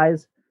class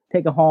size,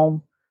 take it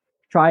home,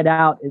 try it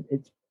out.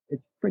 It's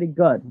pretty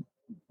good.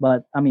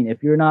 But I mean,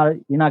 if you're not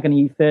going to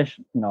eat fish,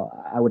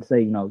 I would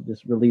say,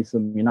 just release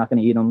them. You're not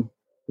going to eat them.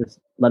 Just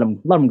let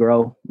them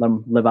grow, let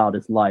them live out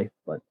his life.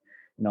 But,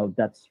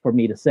 that's for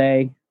me to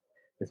say.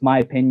 It's my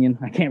opinion.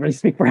 I can't really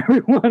speak for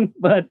everyone,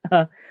 but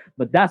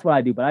that's what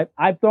I do. But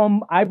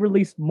I've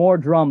released more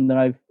drum than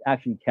I've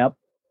actually kept.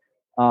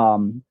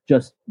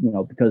 Just,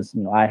 because,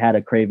 I had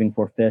a craving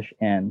for fish,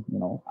 and,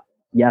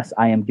 yes,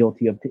 I am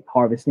guilty of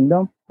harvesting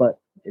them, but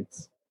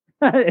it's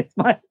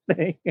my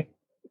thing.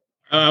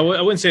 I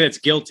wouldn't say that's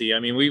guilty. I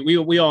mean,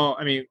 we all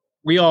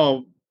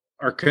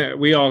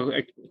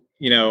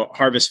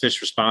harvest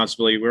fish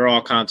responsibly. We're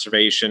all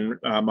conservation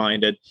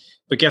minded,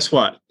 but guess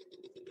what?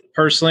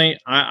 Personally,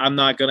 I'm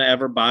not going to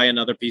ever buy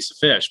another piece of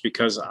fish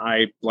because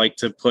I like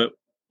to put,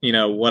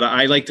 what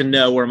I like to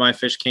know where my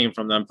fish came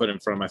from that I'm putting in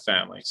front of my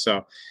family.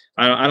 So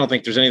I don't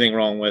think there's anything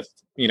wrong with,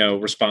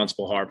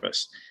 responsible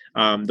harvest.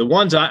 The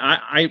ones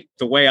the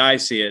way I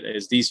see it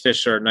is these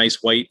fish are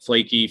nice, white,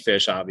 flaky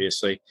fish,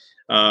 obviously.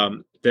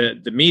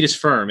 The meat is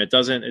firm. It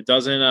doesn't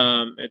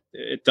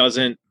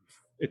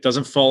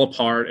fall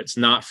apart. It's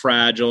not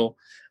fragile.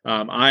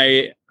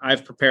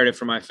 I've prepared it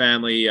for my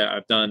family.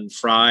 I've done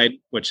fried,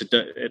 which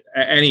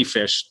any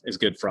fish is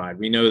good fried.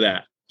 We know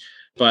that,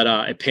 but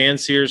it pan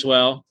sears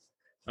well.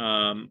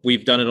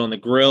 We've done it on the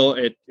grill.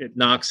 It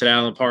knocks it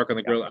out in the park on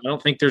the grill. I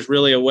don't think there's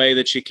really a way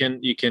that you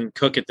can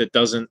cook it that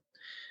doesn't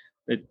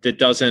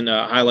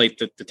highlight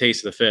the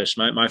taste of the fish.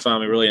 My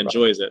family really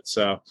enjoys it.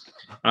 So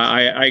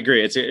I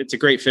agree. It's a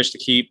great fish to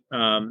keep.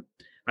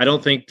 I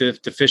don't think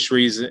the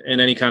fishery's in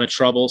any kind of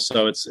trouble.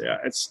 So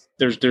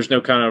there's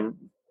no kind of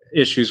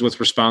issues with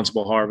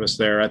responsible harvest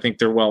there. I think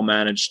they're well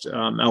managed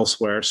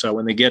elsewhere. So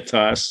when they get to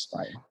us,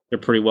 they're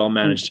pretty well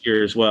managed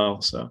here as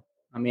well. So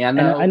I mean, I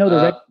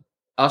know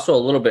also a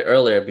little bit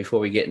earlier before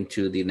we get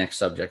into the next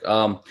subject.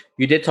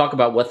 You did talk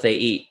about what they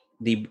eat.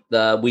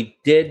 We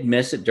did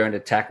miss it during the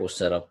tackle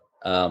setup.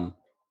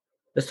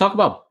 Let's talk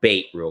about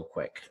bait real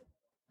quick.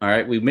 All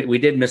right, we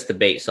did miss the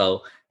bait.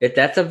 So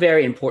That's a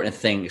very important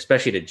thing,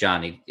 especially to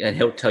Johnny, and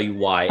he'll tell you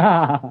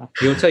why.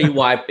 He'll tell you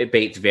why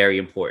bait's very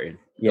important.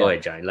 Go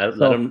ahead, Johnny. Let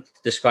him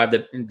describe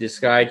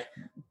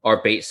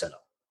our bait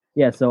setup.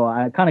 Yeah, so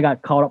I kind of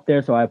got caught up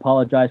there, so I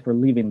apologize for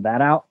leaving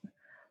that out.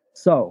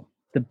 So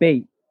the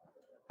bait,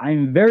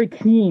 I'm very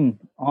keen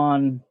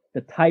on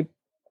the type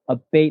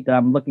of bait that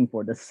I'm looking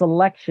for, the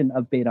selection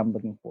of bait I'm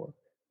looking for.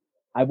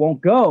 I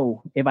won't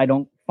go if I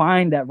don't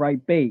find that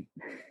right bait.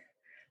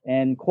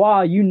 And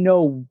Kwa, you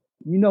know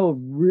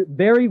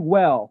very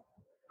well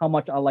how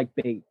much I like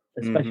bait,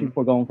 especially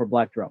for going for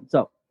black drum.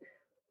 So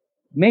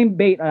main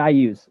bait I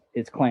use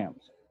is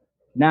clams.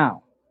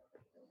 Now,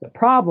 the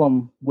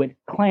problem with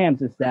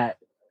clams is that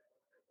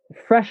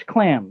fresh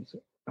clams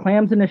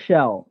in the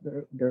shell,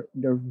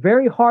 they're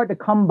very hard to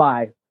come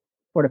by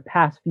for the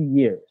past few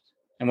years.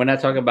 And we're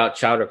not talking about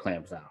chowder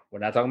clams now. We're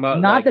not talking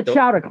about not the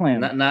chowder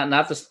clams.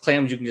 Not the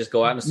clams you can just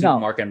go out in the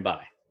supermarket and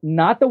buy.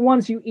 Not the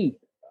ones you eat.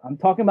 I'm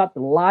talking about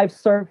the live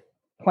surf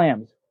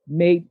clams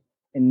made,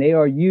 and they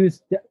are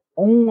used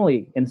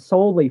only and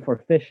solely for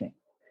fishing.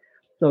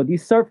 So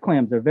these surf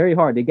clams are very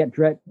hard. They get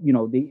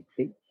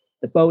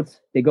the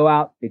boats, they go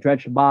out, they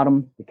dredge the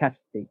bottom, they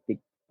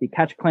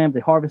catch clams, they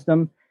harvest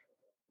them,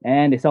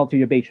 and they sell to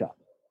your bait shop.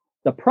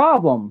 The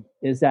problem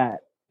is that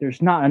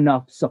there's not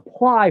enough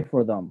supply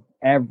for them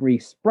every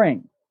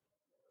spring.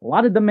 A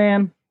lot of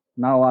demand,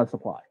 not a lot of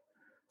supply.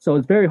 So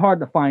it's very hard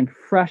to find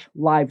fresh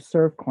live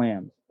surf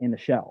clams in the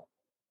shell.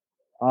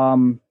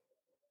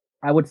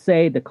 I would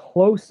say the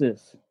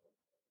closest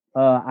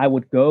I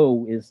would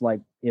go is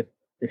like if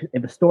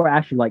a store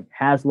actually like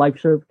has live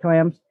surf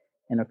clams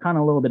and they're kind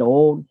of a little bit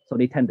old, so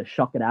they tend to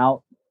shuck it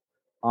out.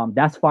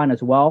 That's fine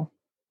as well.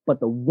 But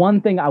the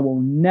one thing I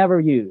will never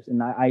use,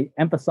 and I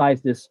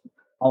emphasize this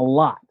a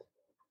lot,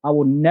 I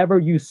will never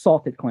use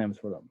salted clams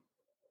for them.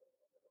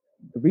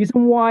 The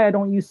reason why I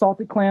don't use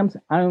salted clams,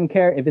 I don't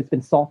care if it's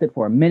been salted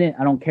for a minute.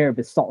 I don't care if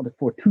it's salted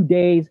for 2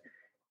 days.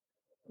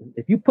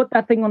 If you put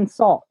that thing on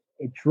salt,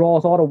 it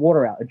draws all the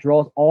water out. It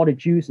draws all the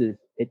juices.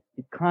 It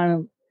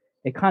kind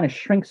of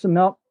shrinks them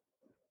up.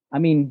 I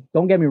mean,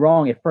 don't get me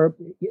wrong. It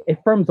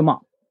firms them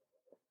up.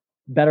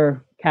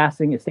 Better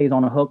casting, it stays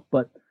on a hook.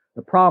 But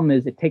the problem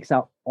is it takes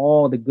out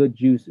all the good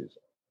juices.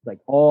 Like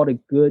all the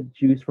good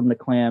juice from the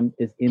clam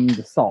is in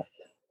the salt.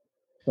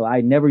 So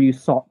I never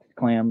use salted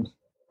clams.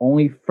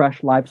 Only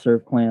fresh live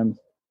surf clams,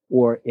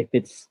 or if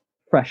it's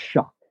fresh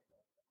shucked.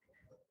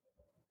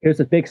 Here's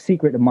a big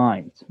secret of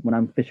mine when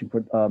I'm fishing for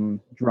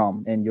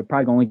drum, and you're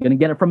probably only going to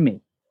get it from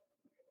me.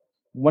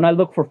 When I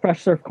look for fresh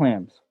surf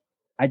clams,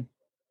 I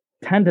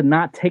tend to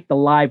not take the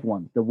live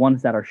ones, the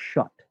ones that are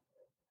shut.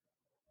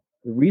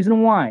 The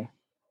reason why,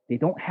 they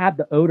don't have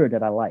the odor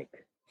that I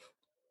like.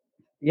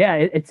 Yeah,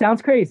 it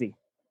sounds crazy.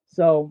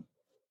 So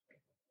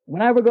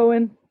when I ever go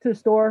into the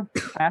store,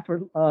 I ask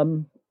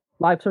for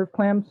live surf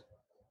clams.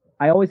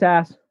 I always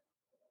ask,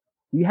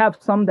 do you have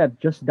some that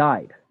just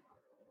died?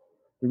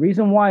 The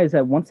reason why is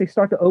that once they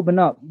start to open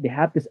up, they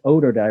have this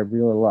odor that I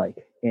really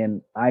like.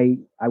 And I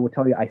will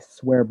tell you, I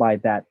swear by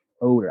that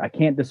odor. I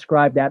can't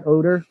describe that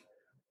odor,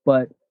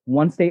 but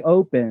once they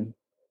open,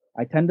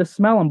 I tend to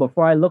smell them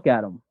before I look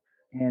at them.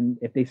 And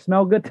if they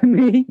smell good to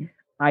me,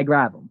 I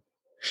grab them.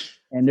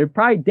 And they're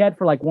probably dead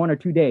for like 1 or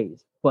 2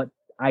 days, but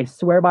I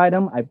swear by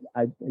them.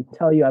 I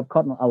tell you, I've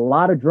caught a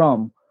lot of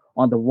drum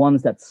on the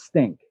ones that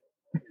stink.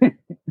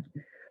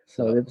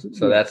 So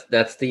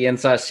that's the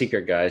inside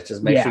secret, guys.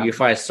 Just make sure you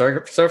find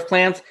surf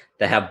clams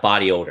that have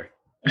body odor.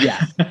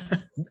 Yeah.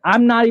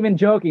 I'm not even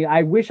joking.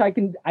 I wish I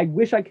can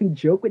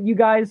joke with you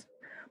guys,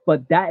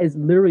 but that is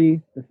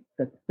literally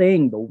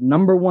the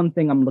number one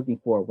thing I'm looking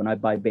for when I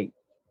buy bait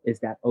is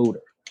that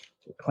odor.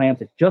 The clams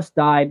that just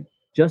died,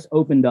 just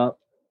opened up,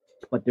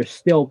 but they're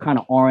still kind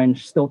of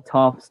orange, still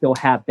tough, still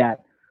have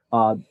that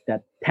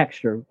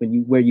texture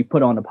where you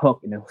put on the hook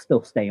and it'll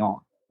still stay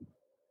on.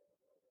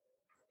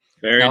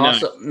 Very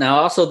nice.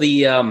 Also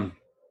the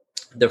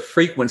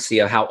frequency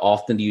of how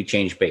often do you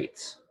change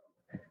baits?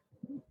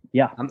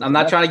 Yeah, I'm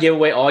not trying to give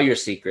away all your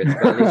secrets,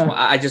 but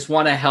I just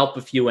want to help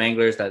a few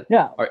anglers that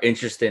are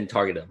interested in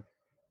targeting.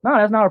 No,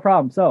 that's not a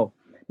problem. So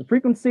the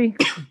frequency,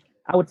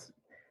 I would,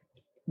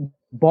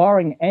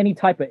 barring any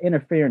type of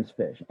interference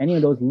fish, any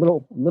of those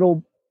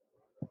little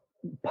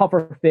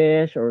puffer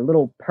fish or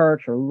little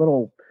perch or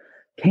little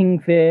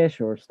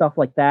kingfish or stuff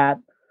like that,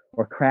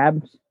 or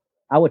crabs,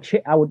 I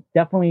would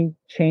definitely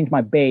change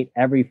my bait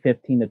every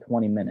 15 to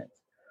 20 minutes.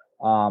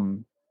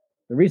 The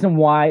reason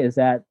why is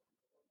that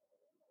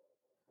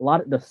a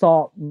lot of the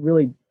salt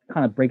really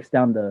kind of breaks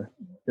down the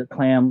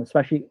clam,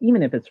 especially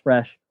even if it's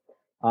fresh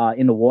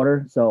in the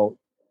water. So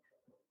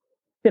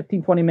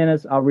 15, 20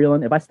 minutes, I'll reel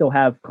in. If I still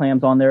have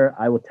clams on there,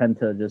 I would tend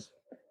to just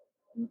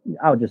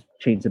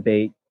change the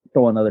bait,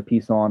 throw another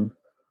piece on.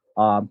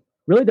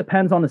 Really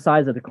depends on the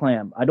size of the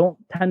clam. I don't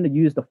tend to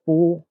use the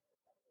whole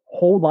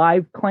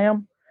live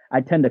clam. I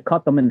tend to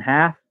cut them in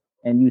half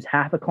and use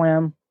half a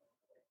clam.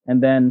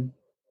 And then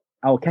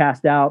I'll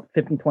cast out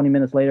 15, 20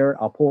 minutes later.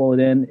 I'll pull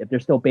it in. If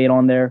there's still bait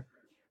on there,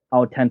 I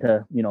would tend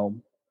to,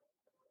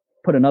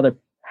 put another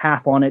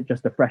half on it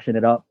just to freshen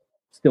it up.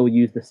 still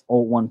use this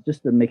old one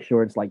just to make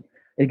sure it's like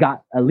it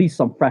got at least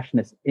some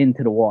freshness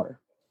into the water.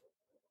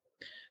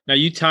 Now,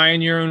 you tie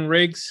in your own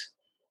rigs?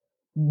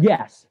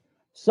 Yes.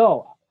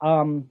 So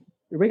the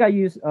rig I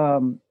use,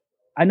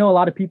 I know a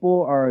lot of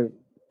people are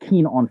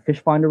keen on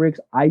fish finder rigs.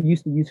 I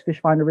used to use fish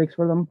finder rigs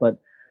for them, but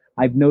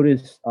I've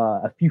noticed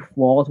a few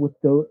flaws with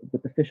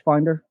the fish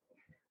finder.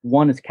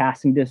 One is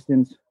casting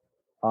distance.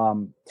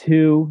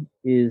 Two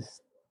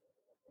is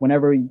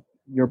whenever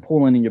you're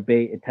pulling in your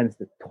bait, it tends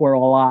to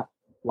twirl a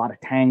lot of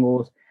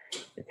tangles.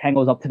 It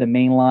tangles up to the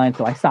main line.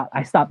 So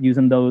I stopped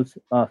using those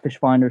fish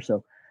finders.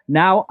 So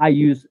now I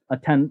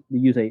tend to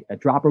use a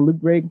dropper loop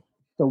rig.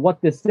 So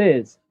what this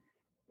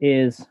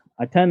is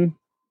I tend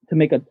to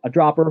make a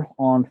dropper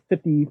on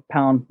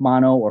 50-pound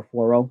mono or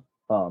fluoro.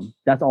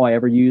 That's all I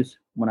ever use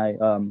when I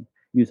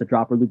use a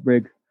dropper loop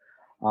rig.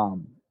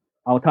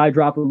 I'll tie a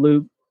dropper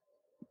loop,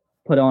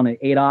 put on an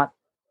 8/0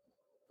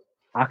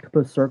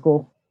 octopus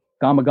circle,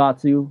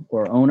 Gamakatsu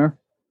or owner,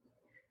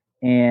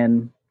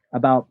 and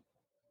about,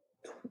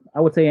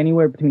 I would say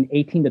anywhere between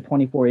 18 to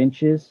 24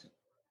 inches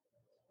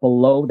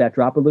below that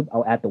dropper loop,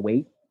 I'll add the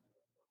weight.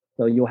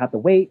 So you'll have the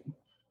weight,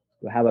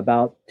 you'll have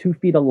about 2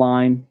 feet of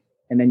line,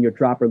 and then your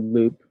dropper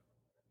loop,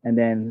 and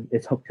then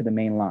it's hooked to the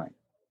main line.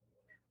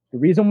 The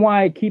reason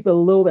why I keep it a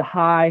little bit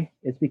high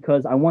is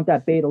because I want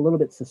that bait a little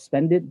bit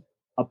suspended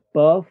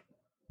above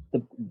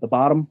the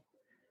bottom.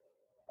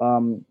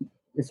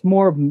 It's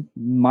more of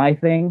my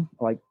thing.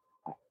 Like,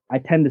 I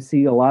tend to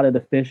see a lot of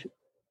the fish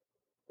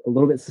a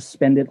little bit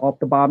suspended off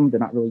the bottom. They're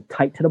not really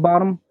tight to the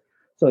bottom.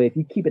 So if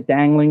you keep it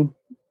dangling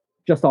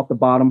just off the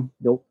bottom,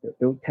 they'll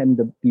tend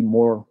to be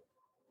more,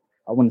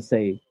 I wouldn't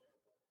say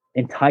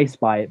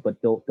enticed by it,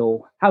 but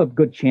they'll have a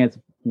good chance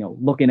of,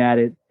 looking at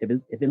it.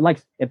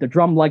 If the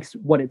drum likes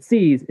what it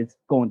sees, it's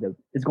going to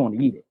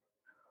eat it.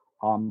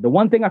 The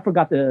one thing I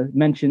forgot to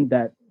mention,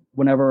 that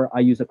whenever I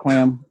use a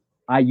clam,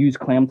 I use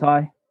clam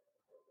tie,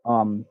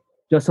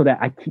 just so that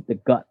I keep the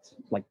guts.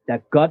 Like,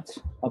 that guts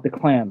of the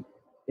clam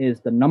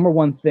is the number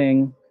one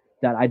thing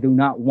that I do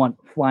not want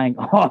flying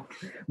off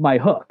my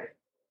hook.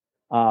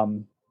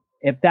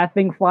 If that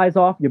thing flies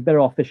off, you're better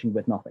off fishing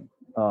with nothing.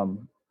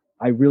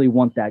 I really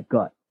want that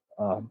gut.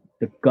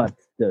 The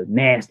guts, the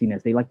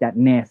nastiness. They like that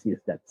nastiness.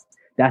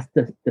 That's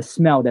the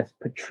smell that's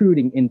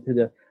protruding into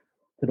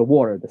the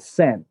water. The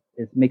scent.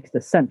 It makes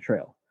the scent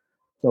trail.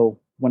 So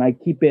when I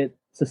keep it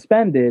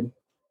suspended,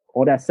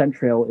 all that scent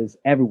trail is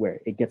everywhere.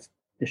 It gets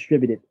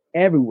distributed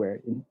everywhere,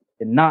 and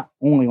not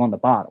only on the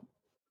bottom.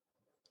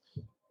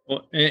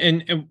 Well,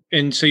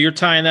 and so you're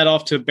tying that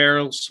off to a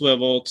barrel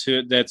swivel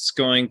that's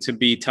going to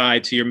be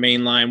tied to your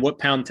main line. What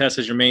pound test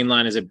is your main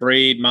line? Is it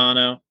braid,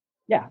 mono?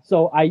 Yeah,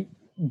 so I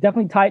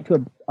definitely tie it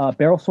to a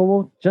barrel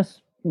swivel,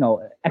 just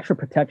extra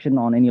protection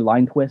on any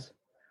line twist.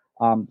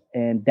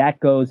 And that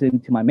goes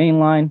into my main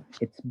line.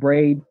 It's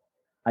braid.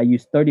 I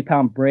use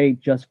 30-pound braid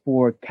just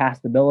for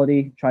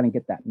castability, trying to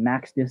get that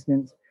max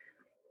distance.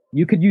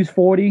 You could use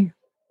 40,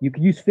 you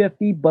could use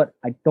 50, but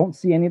I don't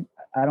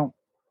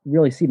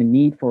really see the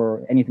need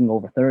for anything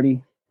over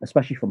 30,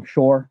 especially from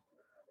shore.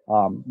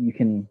 You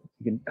can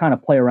kind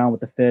of play around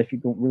with the fish. You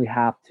don't really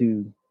have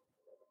to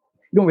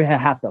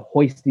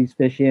hoist these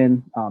fish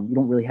in. You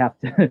don't really have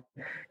to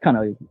kind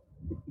of,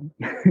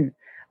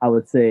 I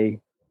would say,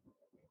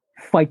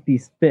 fight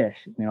these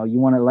fish. You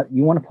want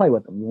to play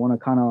with them. You want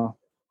to kind of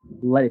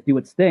let it do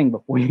its thing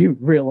before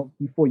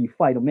you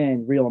fight them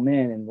in, reel them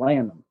in, and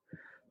land them.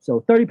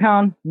 So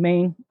 30-pound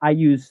main, I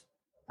use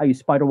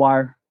spider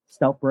wire,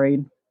 stealth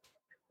braid,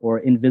 or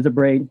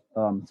Invisibraid.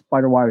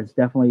 Spider wire is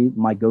definitely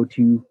my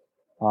go-to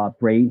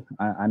braid.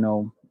 I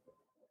know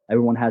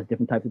everyone has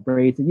different types of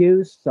braids to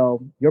use,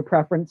 so your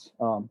preference.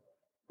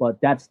 But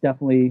that's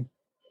definitely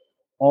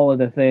all of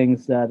the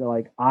things that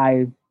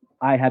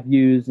I have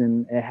used,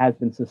 and it has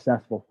been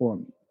successful for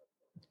me.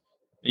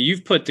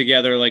 You've put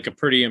together a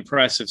pretty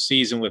impressive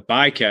season with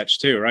bycatch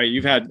too, right?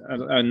 You've had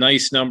a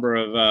nice number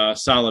of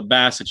solid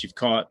bass that you've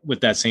caught with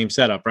that same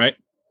setup, right?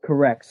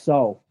 Correct.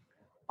 So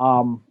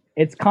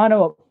it's kind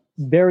of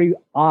very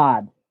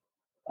odd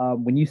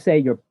when you say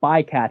your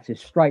bycatch is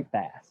striped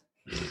bass.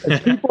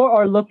 People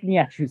are looking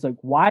at you, it's like,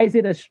 why is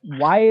it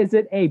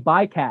a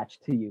bycatch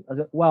to you? I was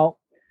like, well,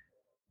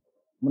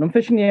 when I'm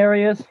fishing the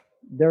areas,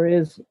 there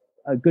is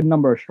a good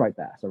number of striped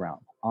bass around.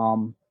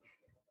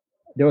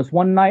 There was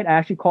one night I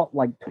actually caught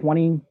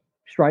 20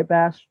 striped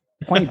bass,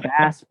 20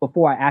 bass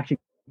before I actually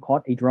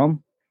caught a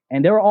drum.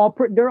 And they're all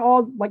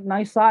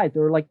nice size. They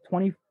were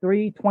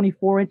 23,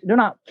 24 inch. They're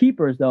not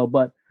keepers though,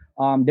 but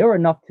they were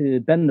enough to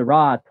bend the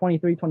rod,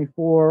 23,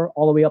 24,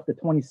 all the way up to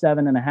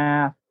 27 and a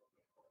half.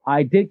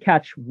 I did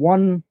catch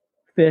one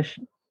fish.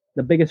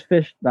 The biggest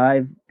fish that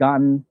I've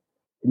gotten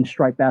in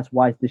striped bass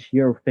wise this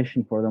year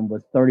fishing for them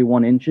was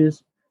 31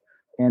 inches.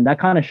 And that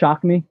kind of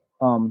shocked me.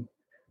 Don't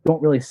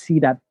really see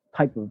that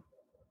type of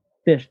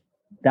fish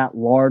that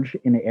large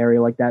in an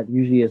area like that.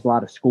 Usually is a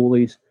lot of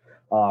schoolies.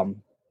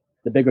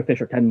 The bigger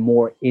fish are tend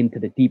more into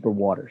the deeper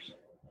waters.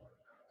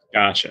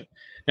 Gotcha.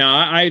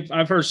 Now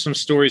I've heard some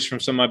stories from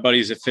some of my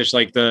buddies that fish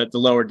the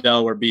lower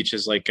Delaware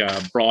beaches,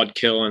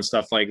 Broadkill and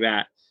stuff like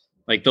that.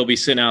 like they'll be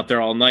sitting out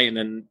there all night and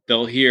then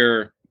they'll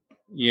hear,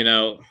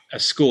 a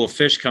school of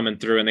fish coming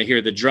through and they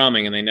hear the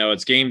drumming and they know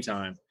it's game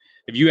time.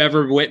 Have you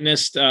ever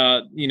witnessed,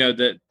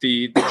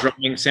 the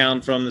drumming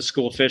sound from the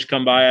school of fish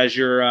come by as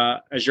you're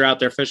out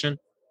there fishing?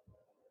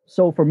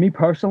 So for me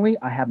personally,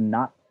 I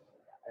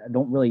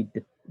don't really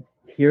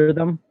hear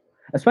them,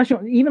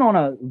 especially even on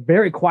a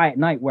very quiet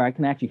night where I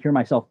can actually hear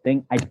myself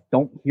think. I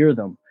don't hear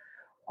them.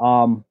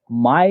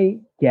 My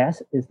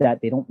guess is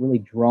that they don't really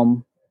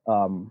drum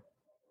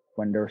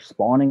when they're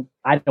spawning.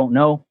 I don't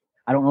know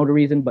the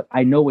reason, but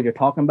I know what you're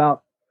talking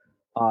about.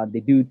 They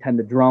do tend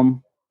to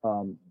drum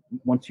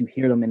once you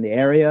hear them in the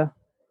area.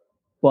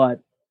 But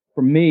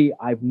for me,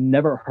 I've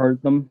never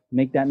heard them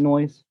make that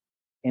noise.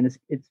 And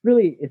it's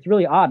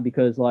really odd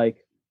because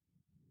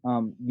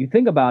you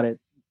think about it,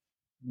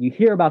 you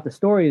hear about the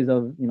stories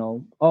of,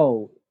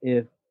 do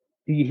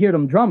you hear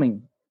them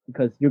drumming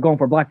because you're going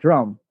for black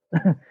drum?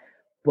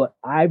 But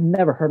I've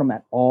never heard them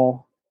at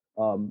all.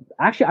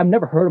 Actually, I've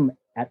never heard them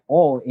at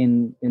all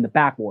in the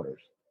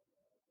backwaters.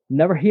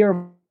 Never hear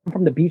them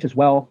from the beach as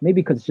well.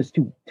 Maybe because it's just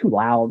too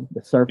loud.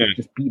 The surf is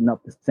just beating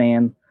up the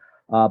sand.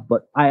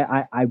 But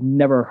I've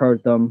never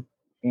heard them,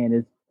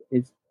 and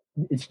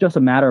it's just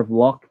a matter of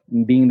luck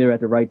and being there at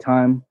the right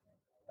time,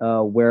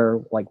 where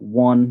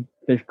one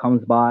fish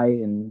comes by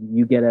and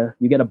you get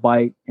a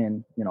bite,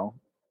 and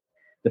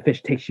the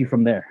fish takes you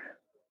from there.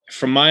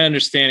 From my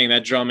understanding,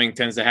 that drumming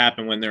tends to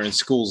happen when they're in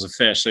schools of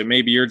fish. So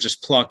maybe you're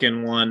just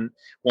plucking one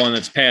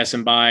that's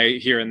passing by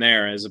here and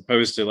there, as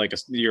opposed to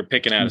you're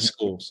picking out of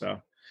school.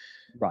 So,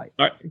 right.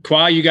 All right,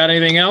 Kwa, you got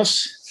anything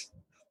else?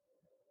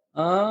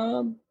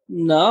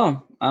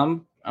 No,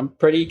 I'm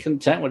pretty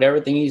content with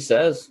everything he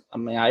says. I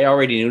mean, I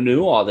already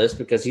knew all this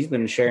because he's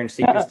been sharing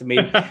secrets to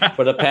me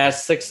for the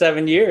past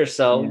 6-7 years.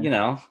 So,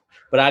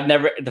 but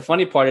the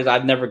funny part is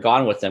I've never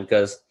gone with him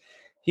because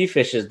he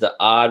fishes the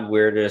odd,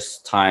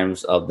 weirdest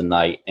times of the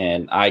night,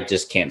 and I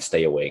just can't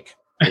stay awake.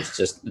 It's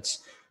just,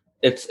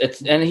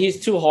 and he's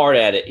too hard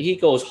at it. He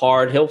goes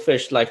hard. He'll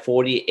fish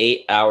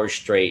 48 hours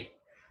straight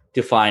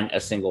to find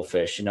a single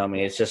fish. You know what I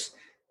mean? It's just,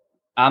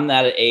 I'm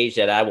at an age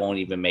that I won't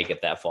even make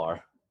it that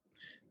far.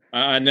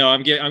 No,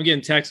 I'm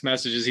getting text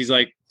messages. He's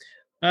like,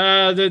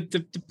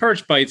 the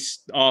perch bites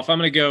off. I'm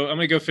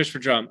gonna go fish for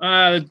drum.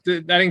 I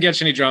didn't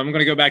catch any drum. I'm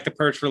gonna go back to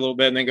perch for a little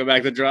bit and then go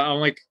back to drum. I'm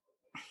like,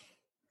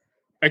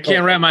 I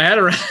can't wrap my head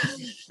around.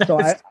 So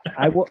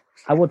I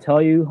will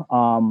tell you,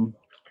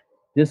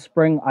 this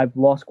spring I've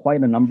lost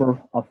quite a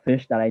number of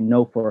fish that I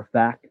know for a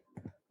fact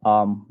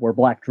were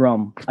black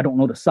drum. I don't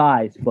know the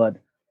size, but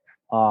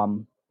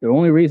the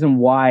only reason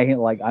why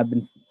I've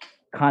been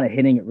kind of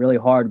hitting it really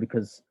hard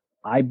because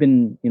I've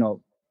been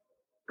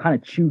kind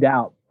of chewed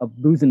out of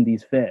losing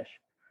these fish.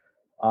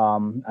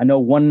 I know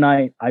one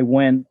night I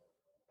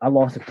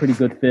lost a pretty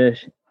good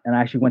fish, and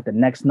I actually went the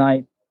next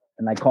night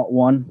and I caught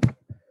one.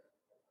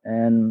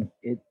 And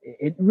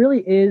it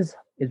really is,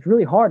 it's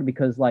really hard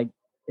because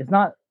it's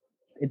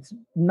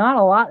not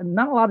a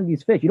lot of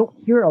these fish. You don't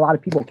hear a lot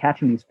of people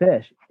catching these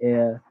fish,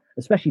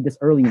 especially this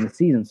early in the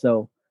season.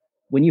 So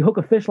when you hook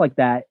a fish like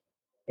that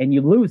and you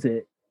lose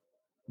it,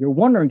 you're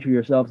wondering to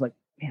yourself,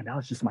 man, that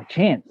was just my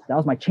chance. That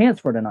was my chance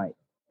for the night.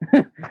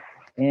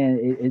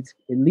 And it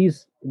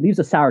leaves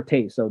a sour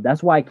taste. So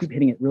that's why I keep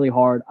hitting it really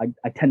hard.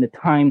 I tend to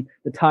time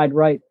the tide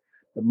right,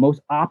 the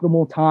most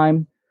optimal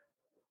time,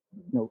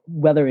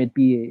 whether it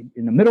be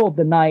in the middle of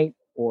the night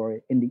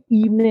or in the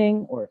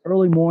evening or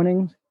early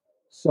mornings.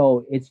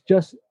 So it's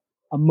just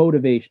a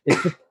motivation.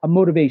 It's just a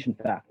motivation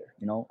factor.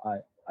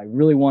 I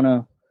really want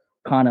to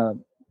kind of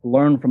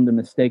learn from the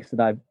mistakes that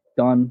I've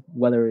done,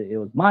 whether it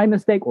was my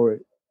mistake or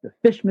the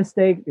fish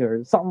mistake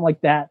or something like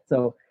that.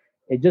 So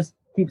it just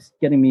keeps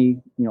getting me,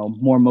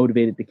 more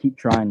motivated to keep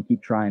trying.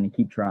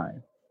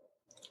 All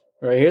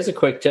right, here's a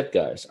quick tip,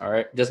 guys. All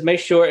right, just make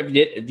sure if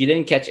you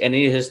didn't catch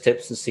any of his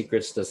tips and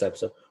secrets this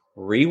episode,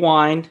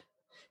 rewind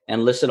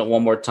and listen to it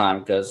one more time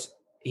because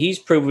he's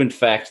proven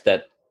facts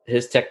that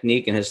his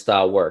technique and his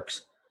style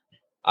works.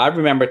 I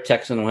remember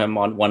texting him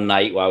on one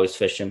night while I was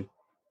fishing,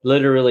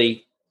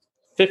 literally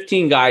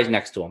 15 guys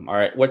next to him. All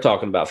right, we're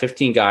talking about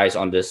 15 guys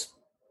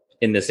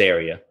in this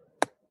area.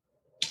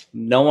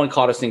 No one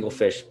caught a single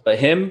fish, but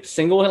him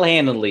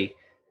single-handedly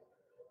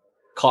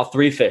caught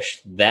 3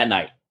 fish that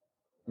night,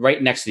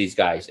 right next to these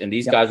guys. And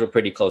these guys were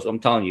pretty close. I'm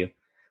telling you,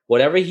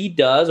 whatever he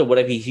does or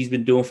whatever he's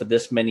been doing for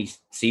this many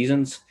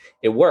seasons,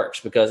 it works.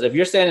 Because if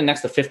you're standing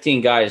next to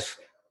 15 guys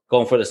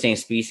going for the same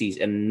species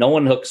and no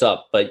one hooks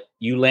up, but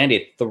you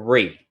landed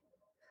 3,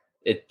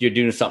 you're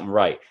doing something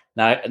right.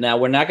 Now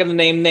we're not going to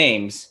name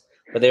names,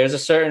 but there's a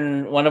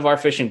certain one of our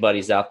fishing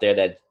buddies out there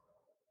that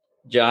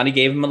Johnny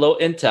gave him a little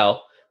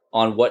intel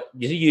on what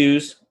to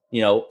use,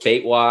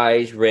 bait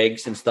wise,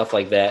 rigs and stuff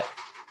like that.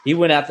 He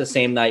went out the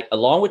same night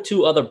along with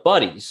 2 other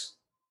buddies.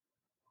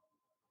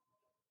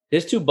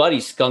 His 2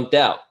 buddies skunked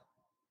out.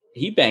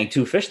 He banged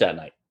 2 fish that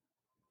night.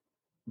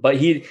 But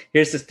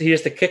here's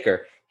the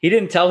kicker. He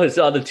didn't tell his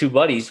other 2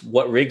 buddies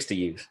what rigs to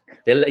use.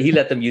 He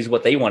let them use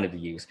what they wanted to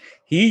use.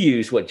 He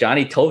used what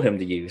Johnny told him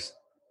to use.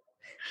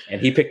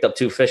 And he picked up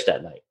 2 fish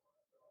that night.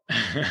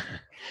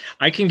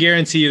 I can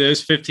guarantee you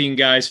those 15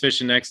 guys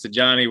fishing next to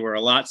Johnny were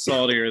a lot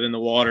saltier than the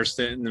water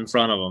sitting in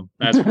front of them.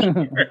 That's for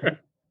sure.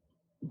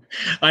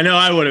 I know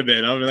I would have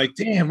been. I would be like,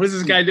 damn, what is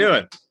this guy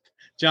doing?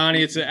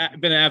 Johnny, it's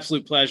been an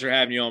absolute pleasure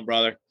having you on,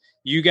 brother.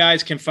 You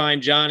guys can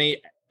find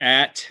Johnny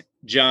at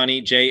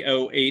Johnny,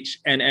 JOHNNY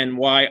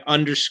 _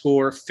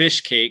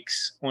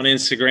 Fishcakes on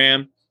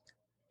Instagram.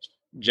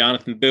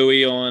 Jonathan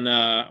Bowie on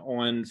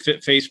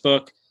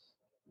Facebook.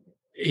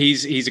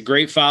 He's a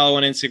great follow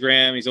on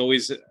Instagram. He's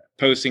always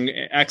posting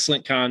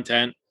excellent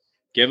content.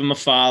 Give him a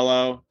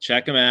follow.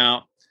 Check him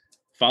out.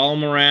 Follow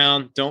him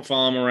around. Don't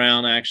follow him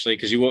around, actually,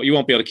 because you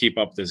won't be able to keep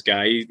up with this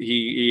guy.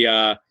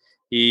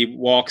 He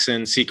walks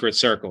in secret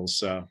circles.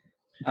 So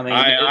I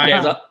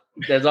mean,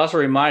 there's also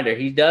a reminder.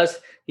 He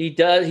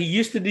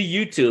used to do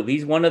YouTube.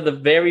 He's one of the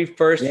very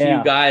first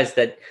few guys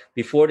that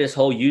before this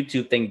whole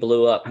YouTube thing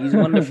blew up.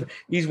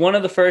 He's one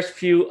of the first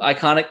few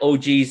iconic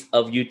OGs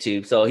of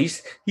YouTube. So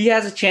he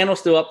has a channel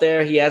still up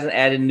there. He hasn't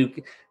added new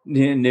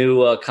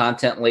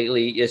content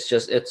lately. It's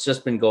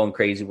just been going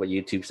crazy with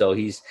YouTube. So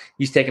he's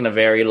taken a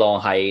very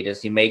long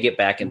hiatus. He may get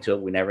back into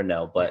it. We never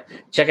know. But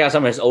check out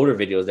some of his older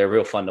videos. They're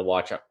real fun to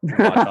watch on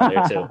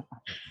there too.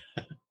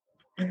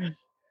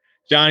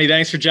 Johnny,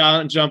 thanks for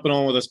jumping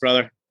on with us,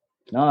 brother.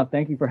 No,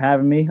 thank you for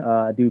having me.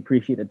 I do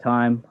appreciate the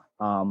time.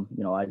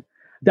 I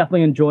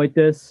definitely enjoyed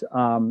this.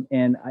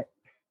 And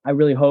I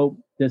really hope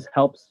this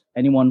helps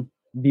anyone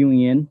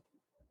viewing in,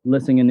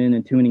 listening in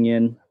and tuning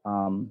in.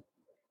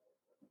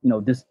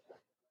 This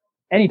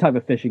any type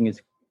of fishing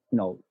is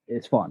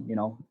fun.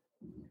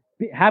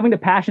 Having the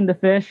passion to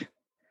fish,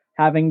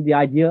 having the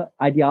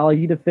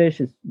ideology to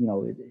fish is,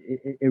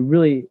 it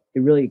really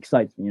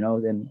excites me,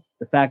 and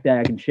the fact that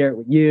I can share it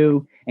with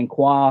you and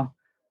Qua,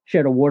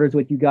 share the waters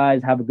with you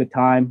guys, have a good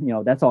time,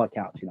 that's all it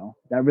counts.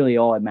 That really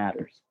all it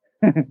matters.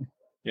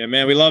 Yeah,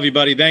 man, we love you,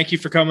 buddy. Thank you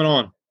for coming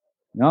on.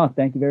 No,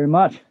 thank you very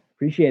much.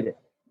 Appreciate it.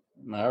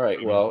 All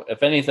right. Well,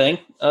 if anything,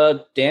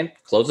 Dan,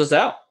 close us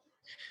out.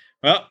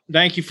 Well,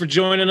 thank you for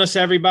joining us,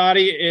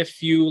 everybody.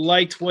 If you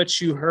liked what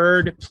you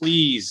heard,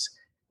 please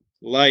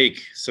like,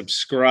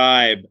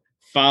 subscribe,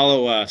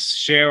 follow us,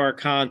 share our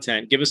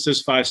content, give us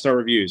those 5-star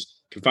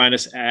reviews. You can find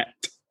us at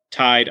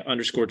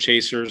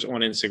Tide_Chasers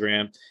on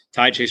Instagram,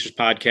 Tide Chasers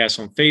Podcast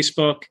on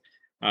Facebook.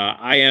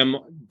 I am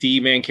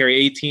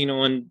DMancarry18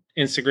 on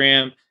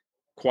Instagram.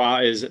 Qua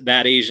is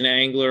That Asian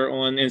Angler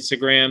on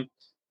Instagram.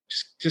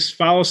 Just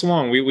follow us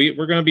along.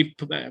 We're going to be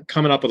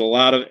coming up with a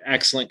lot of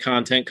excellent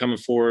content coming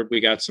forward.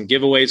 We got some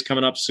giveaways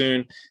coming up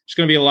soon. There's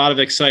going to be a lot of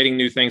exciting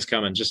new things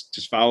coming.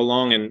 Just follow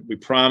along, and we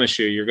promise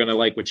you're going to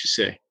like what you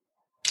see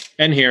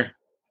and hear.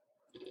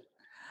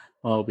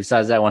 Well,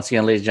 besides that, once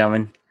again, ladies and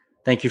gentlemen,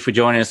 thank you for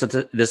joining us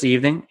this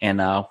evening, and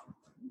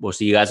we'll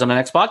see you guys on the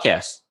next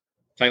podcast.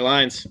 Tight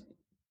lines.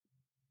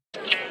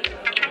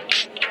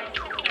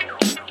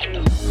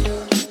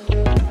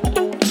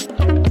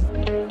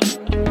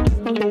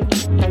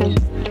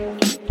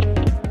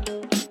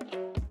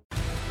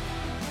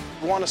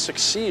 You want to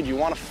succeed, you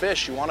want to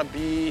fish, you want to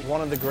be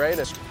one of the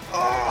greatest.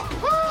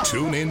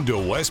 Tune in to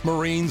West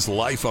Marine's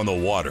Life on the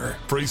Water,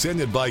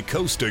 presented by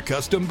Costa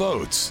Custom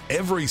Boats,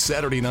 every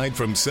Saturday night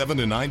from 7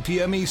 to 9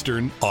 p.m.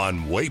 Eastern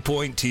on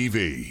Waypoint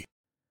TV.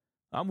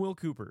 I'm Will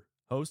Cooper,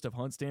 host of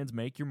HuntStand's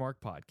Make Your Mark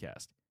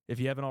podcast. If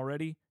you haven't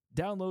already,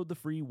 download the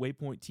free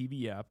Waypoint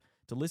TV app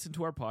to listen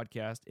to our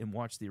podcast and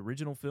watch the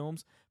original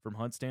films from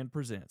HuntStand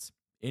Presents,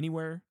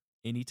 anywhere,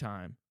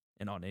 anytime,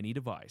 and on any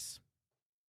device.